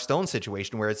like a Mark Stone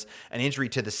situation where it's an injury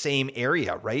to the same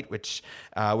area, right? Which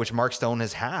Mark Stone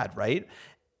has had, right?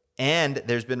 And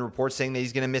there's been reports saying that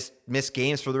he's going to miss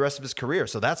games for the rest of his career.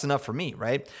 So that's enough for me,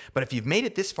 right? But if you've made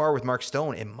it this far with Mark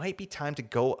Stone, it might be time to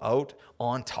go out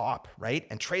on top, right?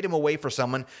 And trade him away for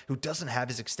someone who doesn't have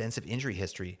his extensive injury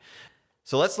history.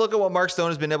 So let's look at what Mark Stone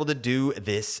has been able to do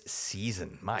this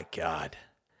season. My God.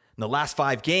 In the last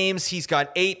 5 games, he's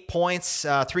got 8 points,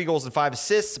 3 goals and 5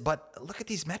 assists. But look at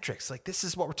these metrics. Like, this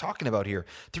is what we're talking about here.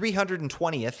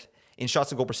 320th in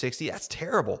shots and goal per 60. That's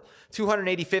terrible.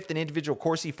 285th in individual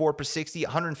Corsi 4 per 60,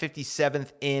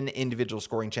 157th in individual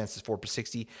scoring chances 4 per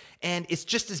 60. And it's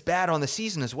just as bad on the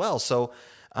season as well. So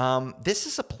this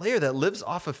is a player that lives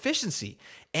off efficiency.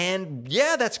 And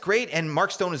yeah, that's great. And Mark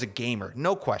Stone is a gamer,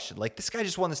 no question. Like, this guy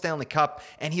just won the Stanley Cup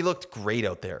and he looked great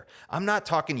out there. I'm not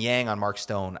talking yang on Mark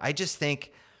Stone. I just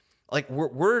think, like,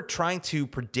 we're trying to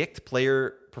predict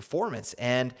player performance.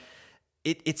 And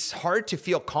it's hard to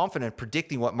feel confident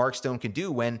predicting what Mark Stone can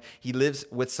do when he lives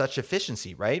with such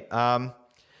efficiency, right?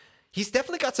 He's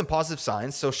definitely got some positive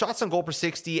signs. So shots on goal per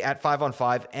 60 at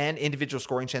 5-on-5 and individual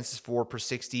scoring chances for per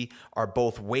 60 are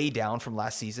both way down from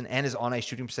last season, and his on-ice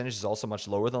shooting percentage is also much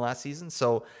lower than last season.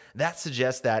 So that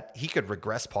suggests that he could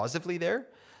regress positively there.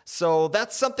 So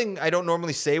that's something I don't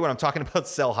normally say when I'm talking about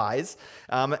sell highs.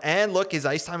 And look, his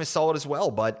ice time is solid as well,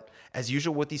 but as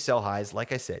usual with these sell highs,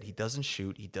 like I said, he doesn't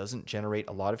shoot. He doesn't generate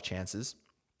a lot of chances.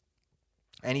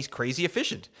 And he's crazy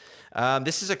efficient.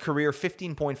 This is a career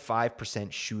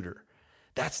 15.5% shooter.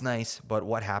 That's nice, but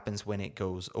what happens when it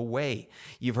goes away?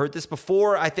 You've heard this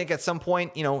before. I think at some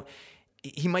point,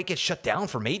 he might get shut down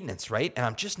for maintenance, right? And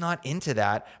I'm just not into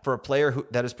that for a player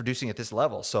that is producing at this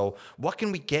level. So what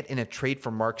can we get in a trade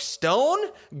for Mark Stone?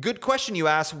 Good question, you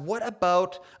ask. What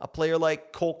about a player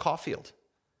like Cole Caulfield?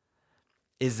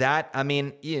 Is that,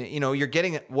 you're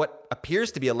getting what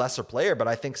appears to be a lesser player, but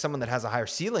I think someone that has a higher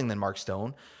ceiling than Mark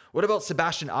Stone. What about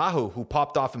Sebastian Aho, who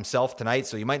popped off himself tonight,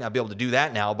 so you might not be able to do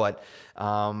that now, but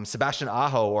Sebastian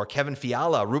Aho or Kevin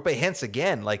Fiala, Roope Hintz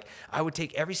again, I would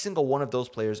take every single one of those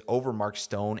players over Mark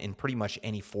Stone in pretty much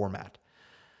any format.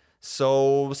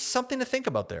 So something to think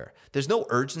about there. There's no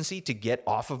urgency to get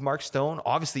off of Mark Stone.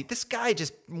 Obviously, this guy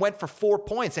just went for 4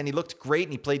 points and he looked great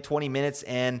and he played 20 minutes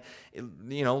and,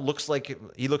 looks like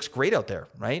he looks great out there,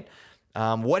 right?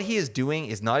 What he is doing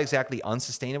is not exactly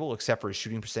unsustainable except for his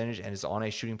shooting percentage and his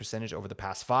on-ice shooting percentage over the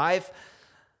past 5.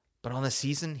 But on the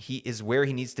season, he is where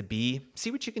he needs to be.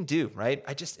 See what you can do, right?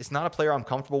 It's not a player I'm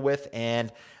comfortable with,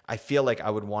 and I feel like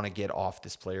I would want to get off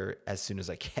this player as soon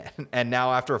as I can. And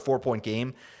now after a 4-point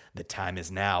game, the time is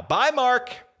now. Bye,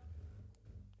 Mark.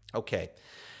 Okay.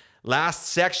 Last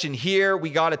section here, we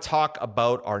got to talk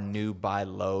about our new buy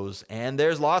lows. And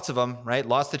there's lots of them, right?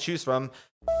 Lots to choose from.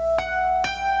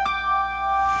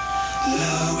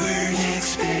 Lowered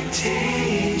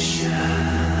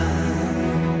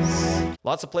expectations.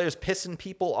 Lots of players pissing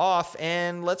people off.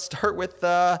 And let's start with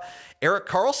Erik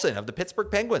Karlsson of the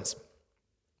Pittsburgh Penguins.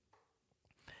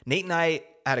 Nate and I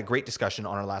had a great discussion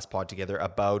on our last pod together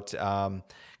about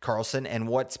Karlsson and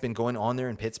what's been going on there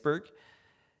in Pittsburgh.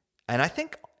 And I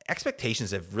think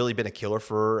expectations have really been a killer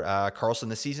for Karlsson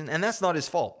this season, and that's not his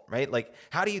fault, right?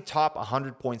 How do you top a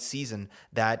 100-point season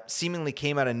that seemingly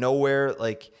came out of nowhere?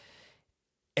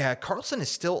 Karlsson is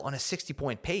still on a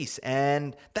 60-point pace,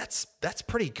 and that's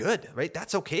pretty good, right?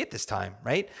 That's okay at this time,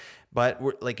 right? But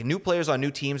new players on new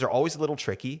teams are always a little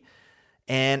tricky.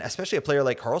 And especially a player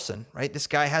like Karlsson, right? This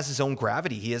guy has his own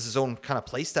gravity. He has his own kind of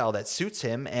play style that suits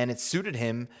him, and it suited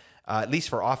him, at least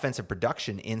for offensive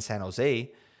production in San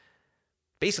Jose.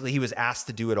 Basically, he was asked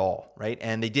to do it all, right?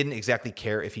 And they didn't exactly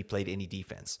care if he played any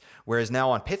defense. Whereas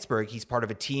now on Pittsburgh, he's part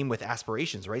of a team with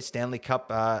aspirations, right? Stanley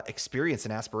Cup experience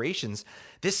and aspirations.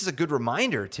 This is a good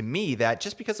reminder to me that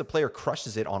just because a player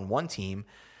crushes it on one team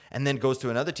and then goes to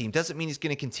another team doesn't mean he's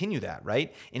going to continue that,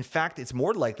 right? In fact, it's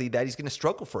more likely that he's going to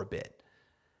struggle for a bit.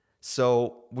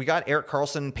 So we got Erik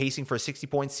Karlsson pacing for a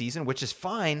 60-point season, which is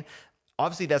fine.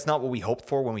 Obviously, that's not what we hoped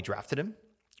for when we drafted him.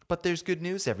 But there's good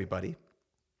news, everybody.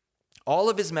 All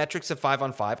of his metrics of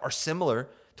 5-on-5 are similar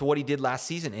to what he did last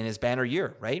season in his banner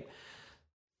year, right?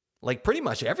 Pretty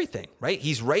much everything, right?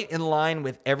 He's right in line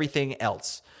with everything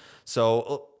else.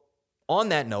 So on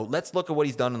that note, let's look at what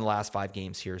he's done in the last 5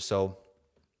 games here. So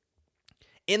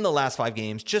in the last 5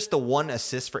 games, just the 1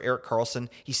 assist for Erik Karlsson.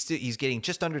 He's getting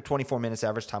just under 24 minutes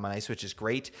average time on ice, which is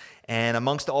great. And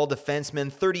amongst all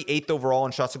defensemen, 38th overall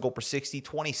in shots on goal per 60,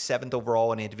 27th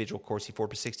overall in individual Corsi for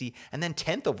per 60, and then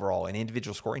 10th overall in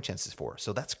individual scoring chances for.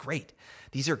 So that's great.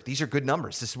 These are good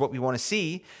numbers. This is what we want to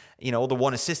see. The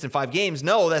 1 assist in 5 games.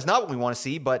 No, that's not what we want to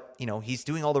see, but he's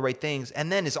doing all the right things.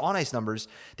 And then his on-ice numbers,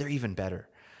 they're even better.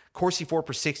 Corsi for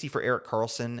per 60 for Erik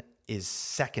Karlsson is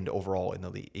 2nd overall in the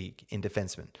league in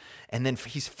defenseman. And then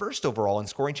he's 1st overall in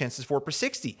scoring chances for per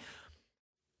 60.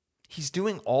 He's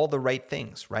doing all the right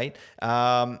things, right?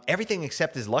 Everything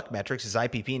except his luck metrics, his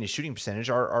IPP and his shooting percentage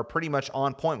are pretty much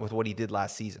on point with what he did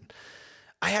last season.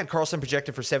 I had Karlsson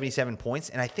projected for 77 points,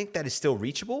 and I think that is still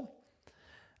reachable.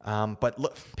 But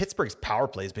look, Pittsburgh's power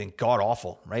play has been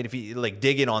god-awful, right? If you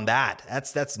dig in on that,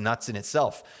 that's nuts in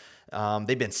itself.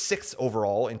 They've been 6th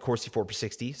overall in Corsi for per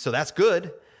 60, so that's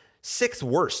good. 6th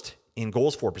worst in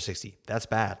goals for per 60. That's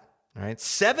bad. All right.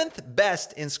 7th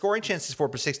best in scoring chances for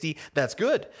per 60. That's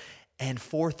good. And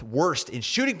 4th worst in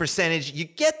shooting percentage. You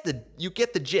get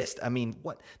the gist. I mean,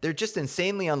 what? They're just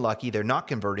insanely unlucky. They're not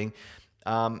converting.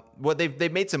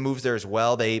 They've made some moves there as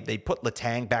well. They put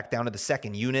Letang back down to the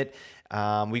 2nd unit.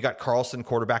 We got Karlsson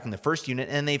quarterback in the 1st unit,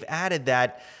 and they've added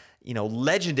that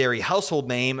legendary household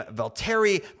name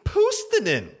Valtteri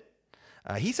Puustinen.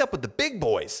 He's up with the big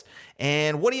boys.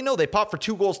 And what do you know? They popped for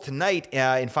 2 goals tonight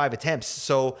in 5 attempts.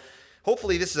 So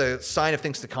hopefully this is a sign of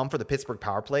things to come for the Pittsburgh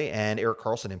power play and Erik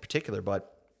Karlsson in particular.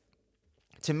 But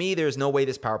to me, there's no way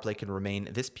this power play can remain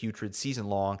this putrid season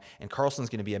long, and Karlsson's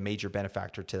going to be a major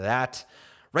benefactor to that.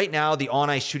 Right now, the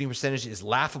on-ice shooting percentage is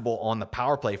laughable on the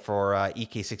power play for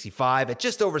EK65 at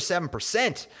just over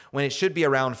 7% when it should be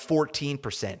around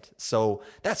 14%. So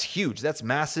that's huge. That's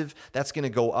massive. That's going to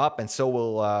go up, and so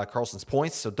will Karlsson's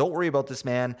points. So don't worry about this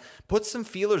man. Put some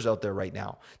feelers out there right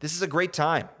now. This is a great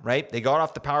time, right? They got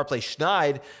off the power play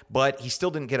schneid, but he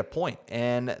still didn't get a point.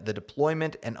 And the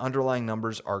deployment and underlying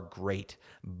numbers are great.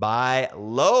 Buy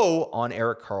low on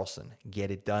Erik Karlsson. Get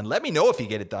it done. Let me know if you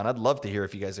get it done. I'd love to hear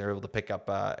if you guys are able to pick up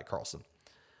Karlsson.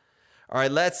 All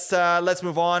right, let's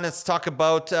move on. Let's talk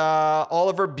about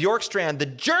Oliver Bjorkstrand, the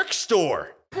Jerk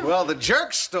Store. Well, the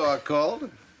Jerk Store called.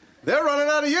 They're running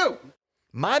out of you.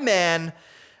 My man,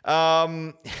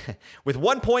 with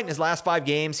 1 point in his last 5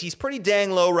 games, he's pretty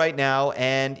dang low right now.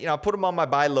 And, I put him on my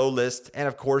buy low list. And,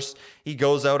 of course, he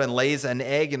goes out and lays an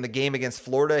egg in the game against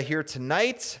Florida here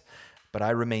tonight. But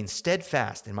I remain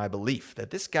steadfast in my belief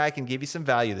that this guy can give you some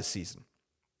value this season.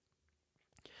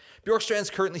 Bjorkstrand's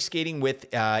currently skating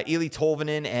with Eeli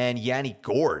Tolvanen and Yanni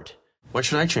Gourde. Why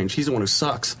should I change? He's the one who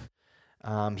sucks.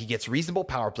 He gets reasonable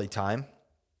power play time.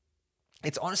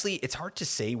 It's hard to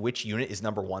say which unit is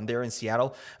number 1 there in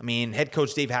Seattle. I mean, head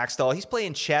coach Dave Haxtell, he's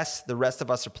playing chess. The rest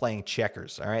of us are playing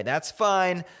checkers. All right, that's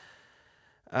fine.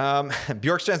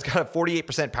 Bjorkstrand's got a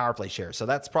 48% power play share, so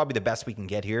that's probably the best we can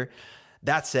get here.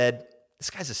 That said, this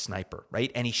guy's a sniper,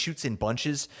 right? And he shoots in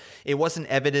bunches. It wasn't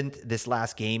evident this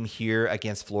last game here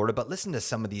against Florida, but listen to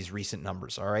some of these recent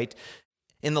numbers, all right?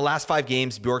 In the last 5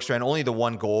 games, Bjorkstrand only the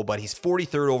 1 goal, but he's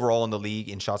 43rd overall in the league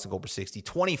in shots and goal per 60,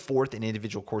 24th in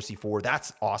individual Corsi for.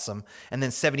 That's awesome. And then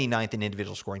 79th in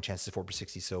individual scoring chances for per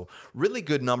 60. So really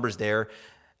good numbers there.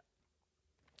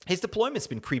 His deployment's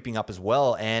been creeping up as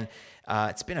well, and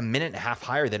it's been a minute and a half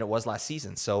higher than it was last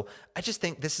season. So I just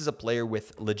think this is a player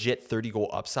with legit 30-goal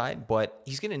upside, but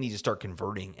he's going to need to start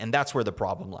converting, and that's where the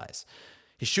problem lies.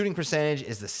 His shooting percentage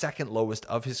is the 2nd lowest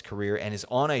of his career, and his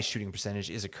on-ice shooting percentage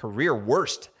is a career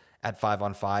worst at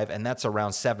 5-on-5, and that's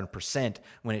around 7%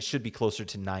 when it should be closer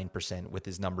to 9% with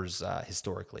his numbers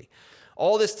historically.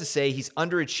 All this to say he's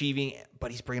underachieving, but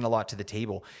he's bringing a lot to the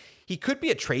table. He could be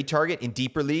a trade target in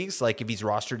deeper leagues, like if he's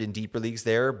rostered in deeper leagues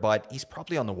there, but he's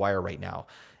probably on the wire right now.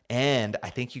 And I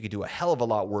think you could do a hell of a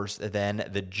lot worse than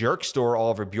the Jerk Store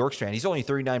Oliver Bjorkstrand. He's only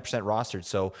 39% rostered.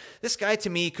 So this guy to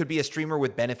me could be a streamer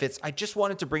with benefits. I just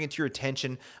wanted to bring it to your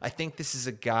attention. I think this is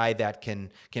a guy that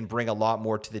can bring a lot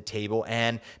more to the table.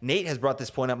 And Nate has brought this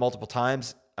point up multiple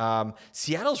times.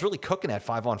 Seattle's really cooking at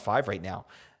 5-on-5 right now.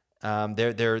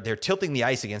 They're tilting the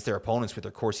ice against their opponents with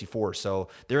their Corsi 4. So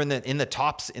they're in the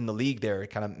tops in the league there,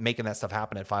 kind of making that stuff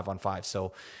happen at 5-on-5.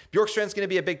 So Bjorkstrand's going to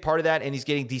be a big part of that, and he's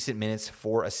getting decent minutes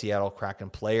for a Seattle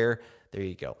Kraken player. There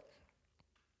you go.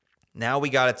 Now we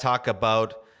got to talk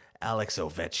about Alex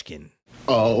Ovechkin.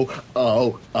 Oh.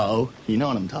 You know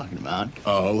what I'm talking about.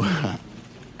 Oh.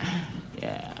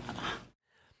 Yeah.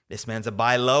 This man's a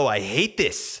buy low. I hate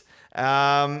this.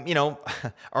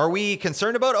 Are we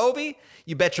concerned about Ovi?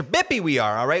 You bet your bippy we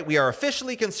are, all right? We are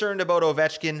officially concerned about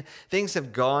Ovechkin. Things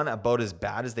have gone about as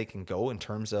bad as they can go in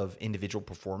terms of individual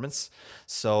performance.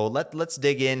 So let's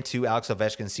dig into Alex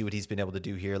Ovechkin and see what he's been able to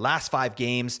do here. Last 5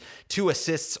 games, 2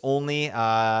 assists only,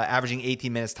 averaging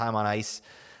 18 minutes time on ice.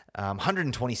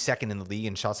 122nd in the league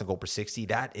in shots and goal per 60.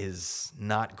 That is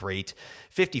not great.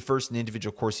 51st in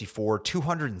individual Corsi for,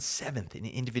 207th in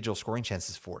individual scoring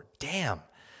chances for. Damn.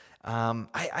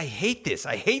 I hate this.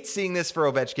 I hate seeing this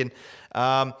for Ovechkin.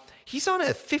 He's on a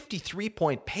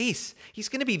 53-point pace. He's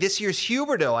going to be this year's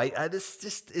Huberdeau. This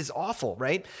just is awful,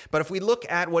 right? But if we look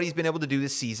at what he's been able to do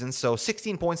this season, so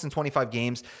 16 points in 25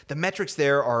 games, the metrics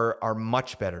there are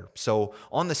much better. So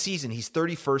on the season, he's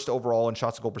 31st overall in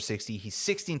shots goal per 60. He's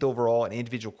 16th overall in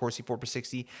individual Corsi for per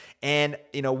 60. And,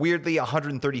 weirdly,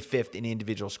 135th in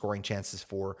individual scoring chances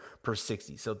for per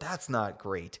 60. So that's not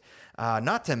great.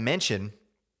 Not to mention,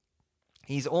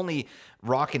 he's only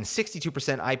rocking 62%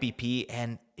 IPP,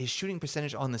 and his shooting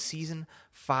percentage on the season,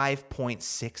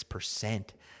 5.6%.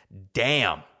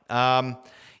 Damn.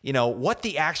 What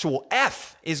the actual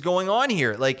F is going on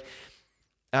here?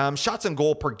 Shots on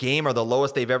goal per game are the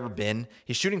lowest they've ever been.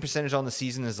 His shooting percentage on the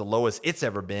season is the lowest it's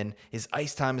ever been. His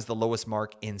ice time is the lowest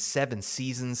mark in 7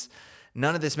 seasons.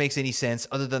 None of this makes any sense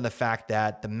other than the fact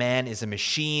that the man is a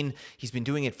machine. He's been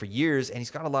doing it for years, and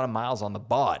he's got a lot of miles on the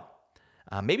bod.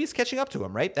 Maybe it's catching up to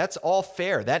him, right? That's all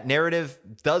fair. That narrative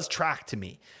does track to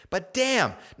me. But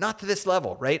damn, not to this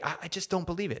level, right? I just don't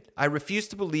believe it. I refuse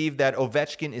to believe that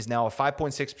Ovechkin is now a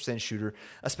 5.6% shooter,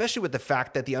 especially with the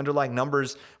fact that the underlying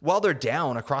numbers, while they're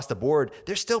down across the board,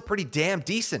 they're still pretty damn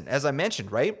decent, as I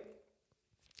mentioned, right?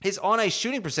 His on-ice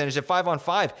shooting percentage at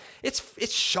 5-on-5,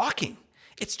 it's shocking.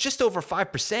 It's just over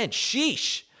 5%.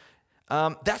 Sheesh.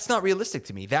 That's not realistic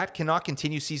to me. That cannot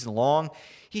continue season long.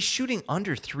 He's shooting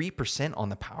under 3% on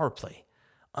the power play.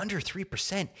 Under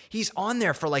 3%. He's on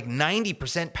there for like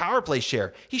 90% power play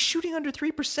share. He's shooting under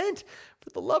 3%. For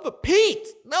the love of Pete.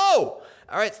 No.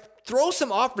 All right. Throw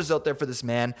some offers out there for this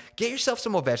man. Get yourself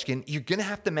some Ovechkin. You're going to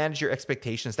have to manage your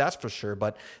expectations. That's for sure.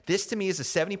 But this to me is a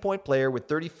 70-point player with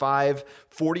 35,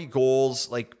 40 goals.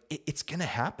 Like it's going to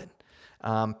happen.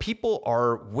 People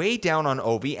are way down on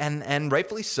Ovi and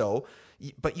rightfully so.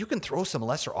 But you can throw some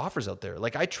lesser offers out there.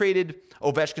 Like I traded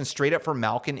Ovechkin straight up for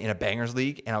Malkin in a Bangers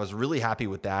League, and I was really happy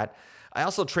with that. I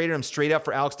also traded him straight up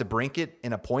for Alex DeBrincat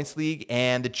in a points league,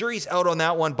 and the jury's out on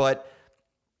that one. But,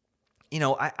 you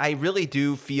know, I really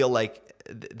do feel like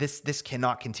this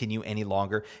cannot continue any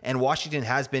longer. And Washington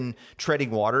has been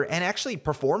treading water and actually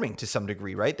performing to some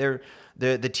degree, right?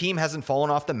 The team hasn't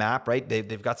fallen off the map, right?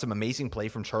 They've got some amazing play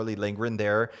from Charlie Lindgren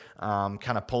there,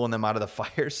 kind of pulling them out of the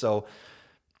fire. So,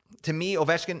 to me,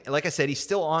 Ovechkin, like I said, he's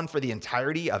still on for the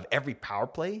entirety of every power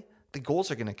play. The goals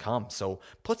are going to come. So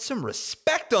put some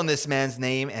respect on this man's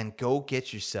name and go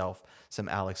get yourself some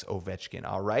Alex Ovechkin.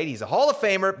 All right. He's a Hall of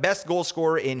Famer, best goal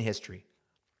scorer in history.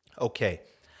 Okay.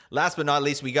 Last but not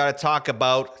least, we got to talk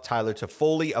about Tyler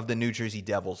Toffoli of the New Jersey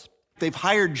Devils. They've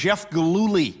hired Jeff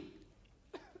Gillooly.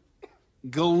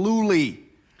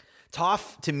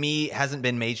 Toff, to me, hasn't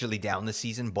been majorly down this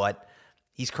season, but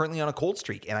he's currently on a cold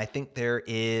streak, and I think there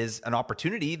is an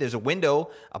opportunity. There's a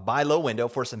window, a buy low window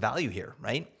for some value here,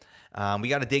 right? We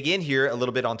got to dig in here a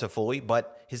little bit on Toffoli,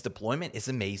 but his deployment is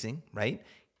amazing, right?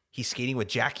 He's skating with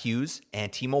Jack Hughes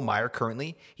and Timo Meier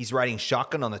currently. He's riding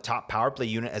shotgun on the top power play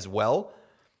unit as well.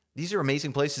 These are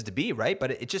amazing places to be, right?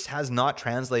 But it just has not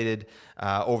translated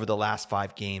over the last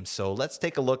 5 games. So let's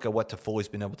take a look at what Toffoli's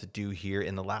been able to do here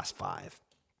in the last 5.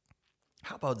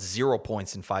 How about 0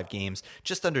 points in 5 games?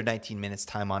 Just under 19 minutes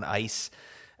time on ice.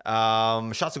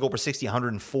 Shots to goal per 60,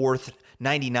 104th,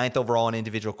 99th overall in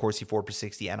individual Corsi 4 per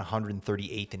 60, and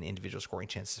 138th in individual scoring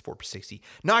chances 4 per 60.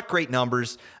 Not great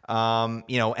numbers, and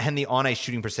the on-ice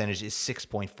shooting percentage is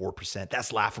 6.4%.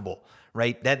 That's laughable,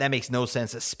 right? That makes no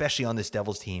sense, especially on this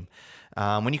Devils team.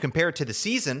 When you compare it to the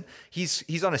season,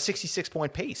 he's on a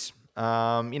 66-point pace.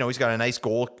 He's got a nice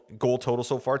goal total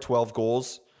so far, 12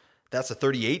 goals. That's a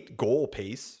 38 goal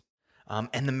pace.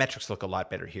 And the metrics look a lot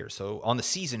better here. So on the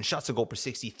season, shots to goal per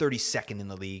 60, 32nd in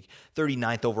the league,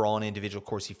 39th overall in individual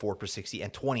Corsi 4 per 60,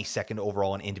 and 22nd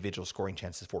overall in individual scoring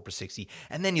chances 4 per 60.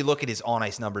 And then you look at his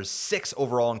on-ice numbers, 6th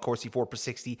overall in Corsi 4 per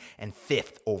 60, and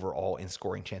 5th overall in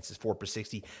scoring chances 4 per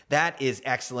 60. That is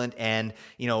excellent. And,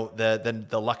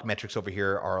 the luck metrics over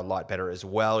here are a lot better as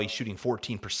well. He's shooting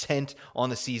 14% on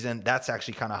the season. That's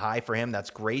actually kind of high for him. That's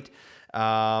great.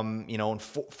 48%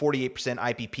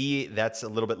 IPP, that's a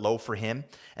little bit low for him.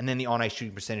 And then the on-ice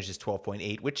shooting percentage is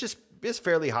 12.8, which is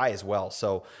fairly high as well.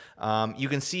 So you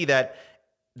can see that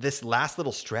this last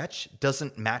little stretch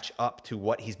doesn't match up to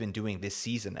what he's been doing this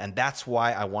season. And that's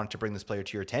why I wanted to bring this player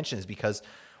to your attention, is because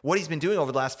what he's been doing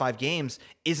over the last 5 games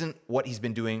isn't what he's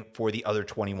been doing for the other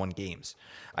 21 games.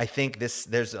 I think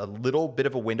there's a little bit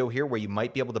of a window here where you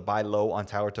might be able to buy low on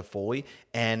Tyler Toffoli,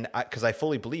 and because I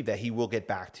fully believe that he will get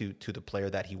back to the player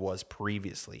that he was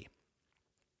previously.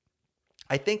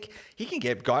 I think he can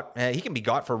be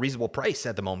got for a reasonable price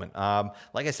at the moment.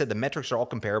 Like I said, the metrics are all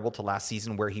comparable to last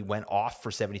season, where he went off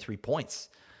for 73 points.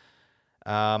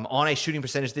 On-ice shooting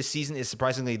percentage this season is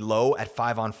surprisingly low at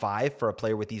 5-on-5 for a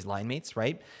player with these line mates,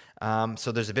 right?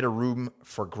 So there's a bit of room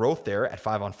for growth there at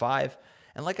 5-on-5.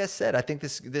 And like I said, I think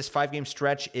this 5-game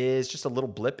stretch is just a little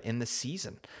blip in the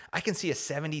season. I can see a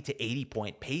 70 to 80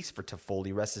 point pace for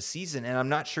Toffoli rest of the season, and I'm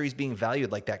not sure he's being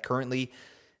valued like that currently.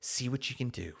 See what you can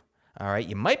do. All right,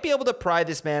 you might be able to pry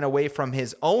this man away from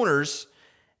his owners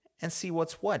and see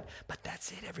what's what. But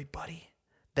that's it, everybody.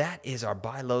 That is our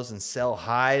buy lows and sell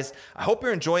highs. I hope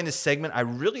you're enjoying this segment. I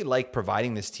really like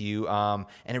providing this to you, and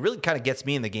it really kind of gets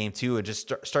me in the game too, and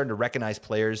just starting to recognize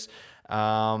players,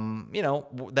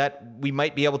 that we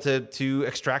might be able to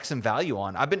extract some value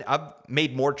on. I've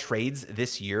made more trades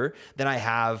this year than I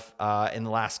have in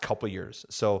the last couple of years.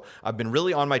 So I've been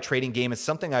really on my trading game. It's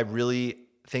something I really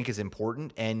think is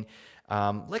important. And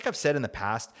like I've said in the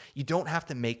past, you don't have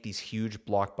to make these huge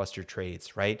blockbuster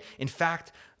trades, right? In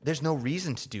fact, there's no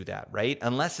reason to do that, right?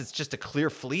 Unless it's just a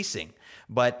clear fleecing.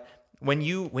 But when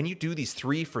you do these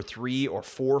 3 for 3 or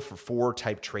 4 for 4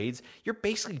 type trades, you're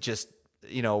basically just,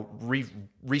 you know,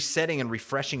 resetting and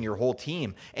refreshing your whole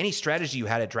team. Any strategy you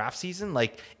had at draft season,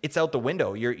 like, it's out the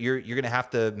window. You're going to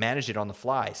have to manage it on the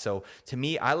fly. So to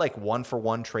me, I like 1 for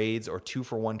 1 trades or 2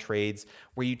 for 1 trades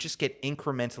where you just get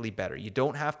incrementally better. You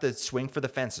don't have to swing for the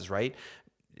fences, right?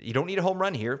 You don't need a home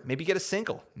run here. Maybe get a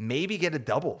single, maybe get a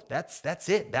double. That's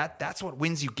it. That's what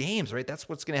wins you games, right? That's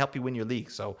what's going to help you win your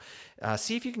league. So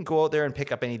see if you can go out there and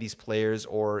pick up any of these players,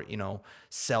 or, you know,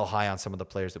 sell high on some of the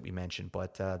players that we mentioned.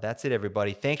 But that's it,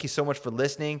 everybody. Thank you so much for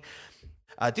listening.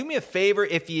 Do me a favor,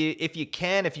 if you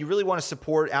can, if you really want to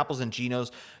support Apples and Genos,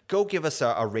 go give us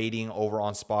a rating over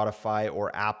on Spotify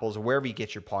or Apples or wherever you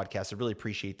get your podcasts. I really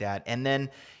appreciate that. And then,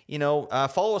 you know,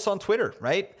 follow us on Twitter,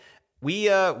 right? We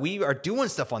are doing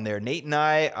stuff on there. Nate and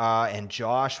I and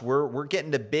Josh, we're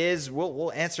getting to biz.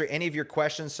 We'll answer any of your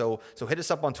questions. So hit us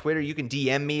up on Twitter. You can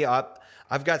DM me up.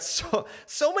 I've got so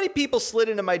many people slid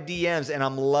into my DMs, and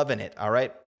I'm loving it. All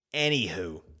right.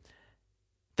 Anywho,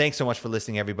 thanks so much for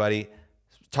listening, everybody.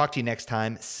 Talk to you next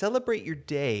time. Celebrate your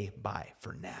day. Bye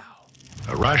for now.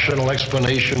 A rational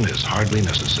explanation is hardly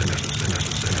necessary.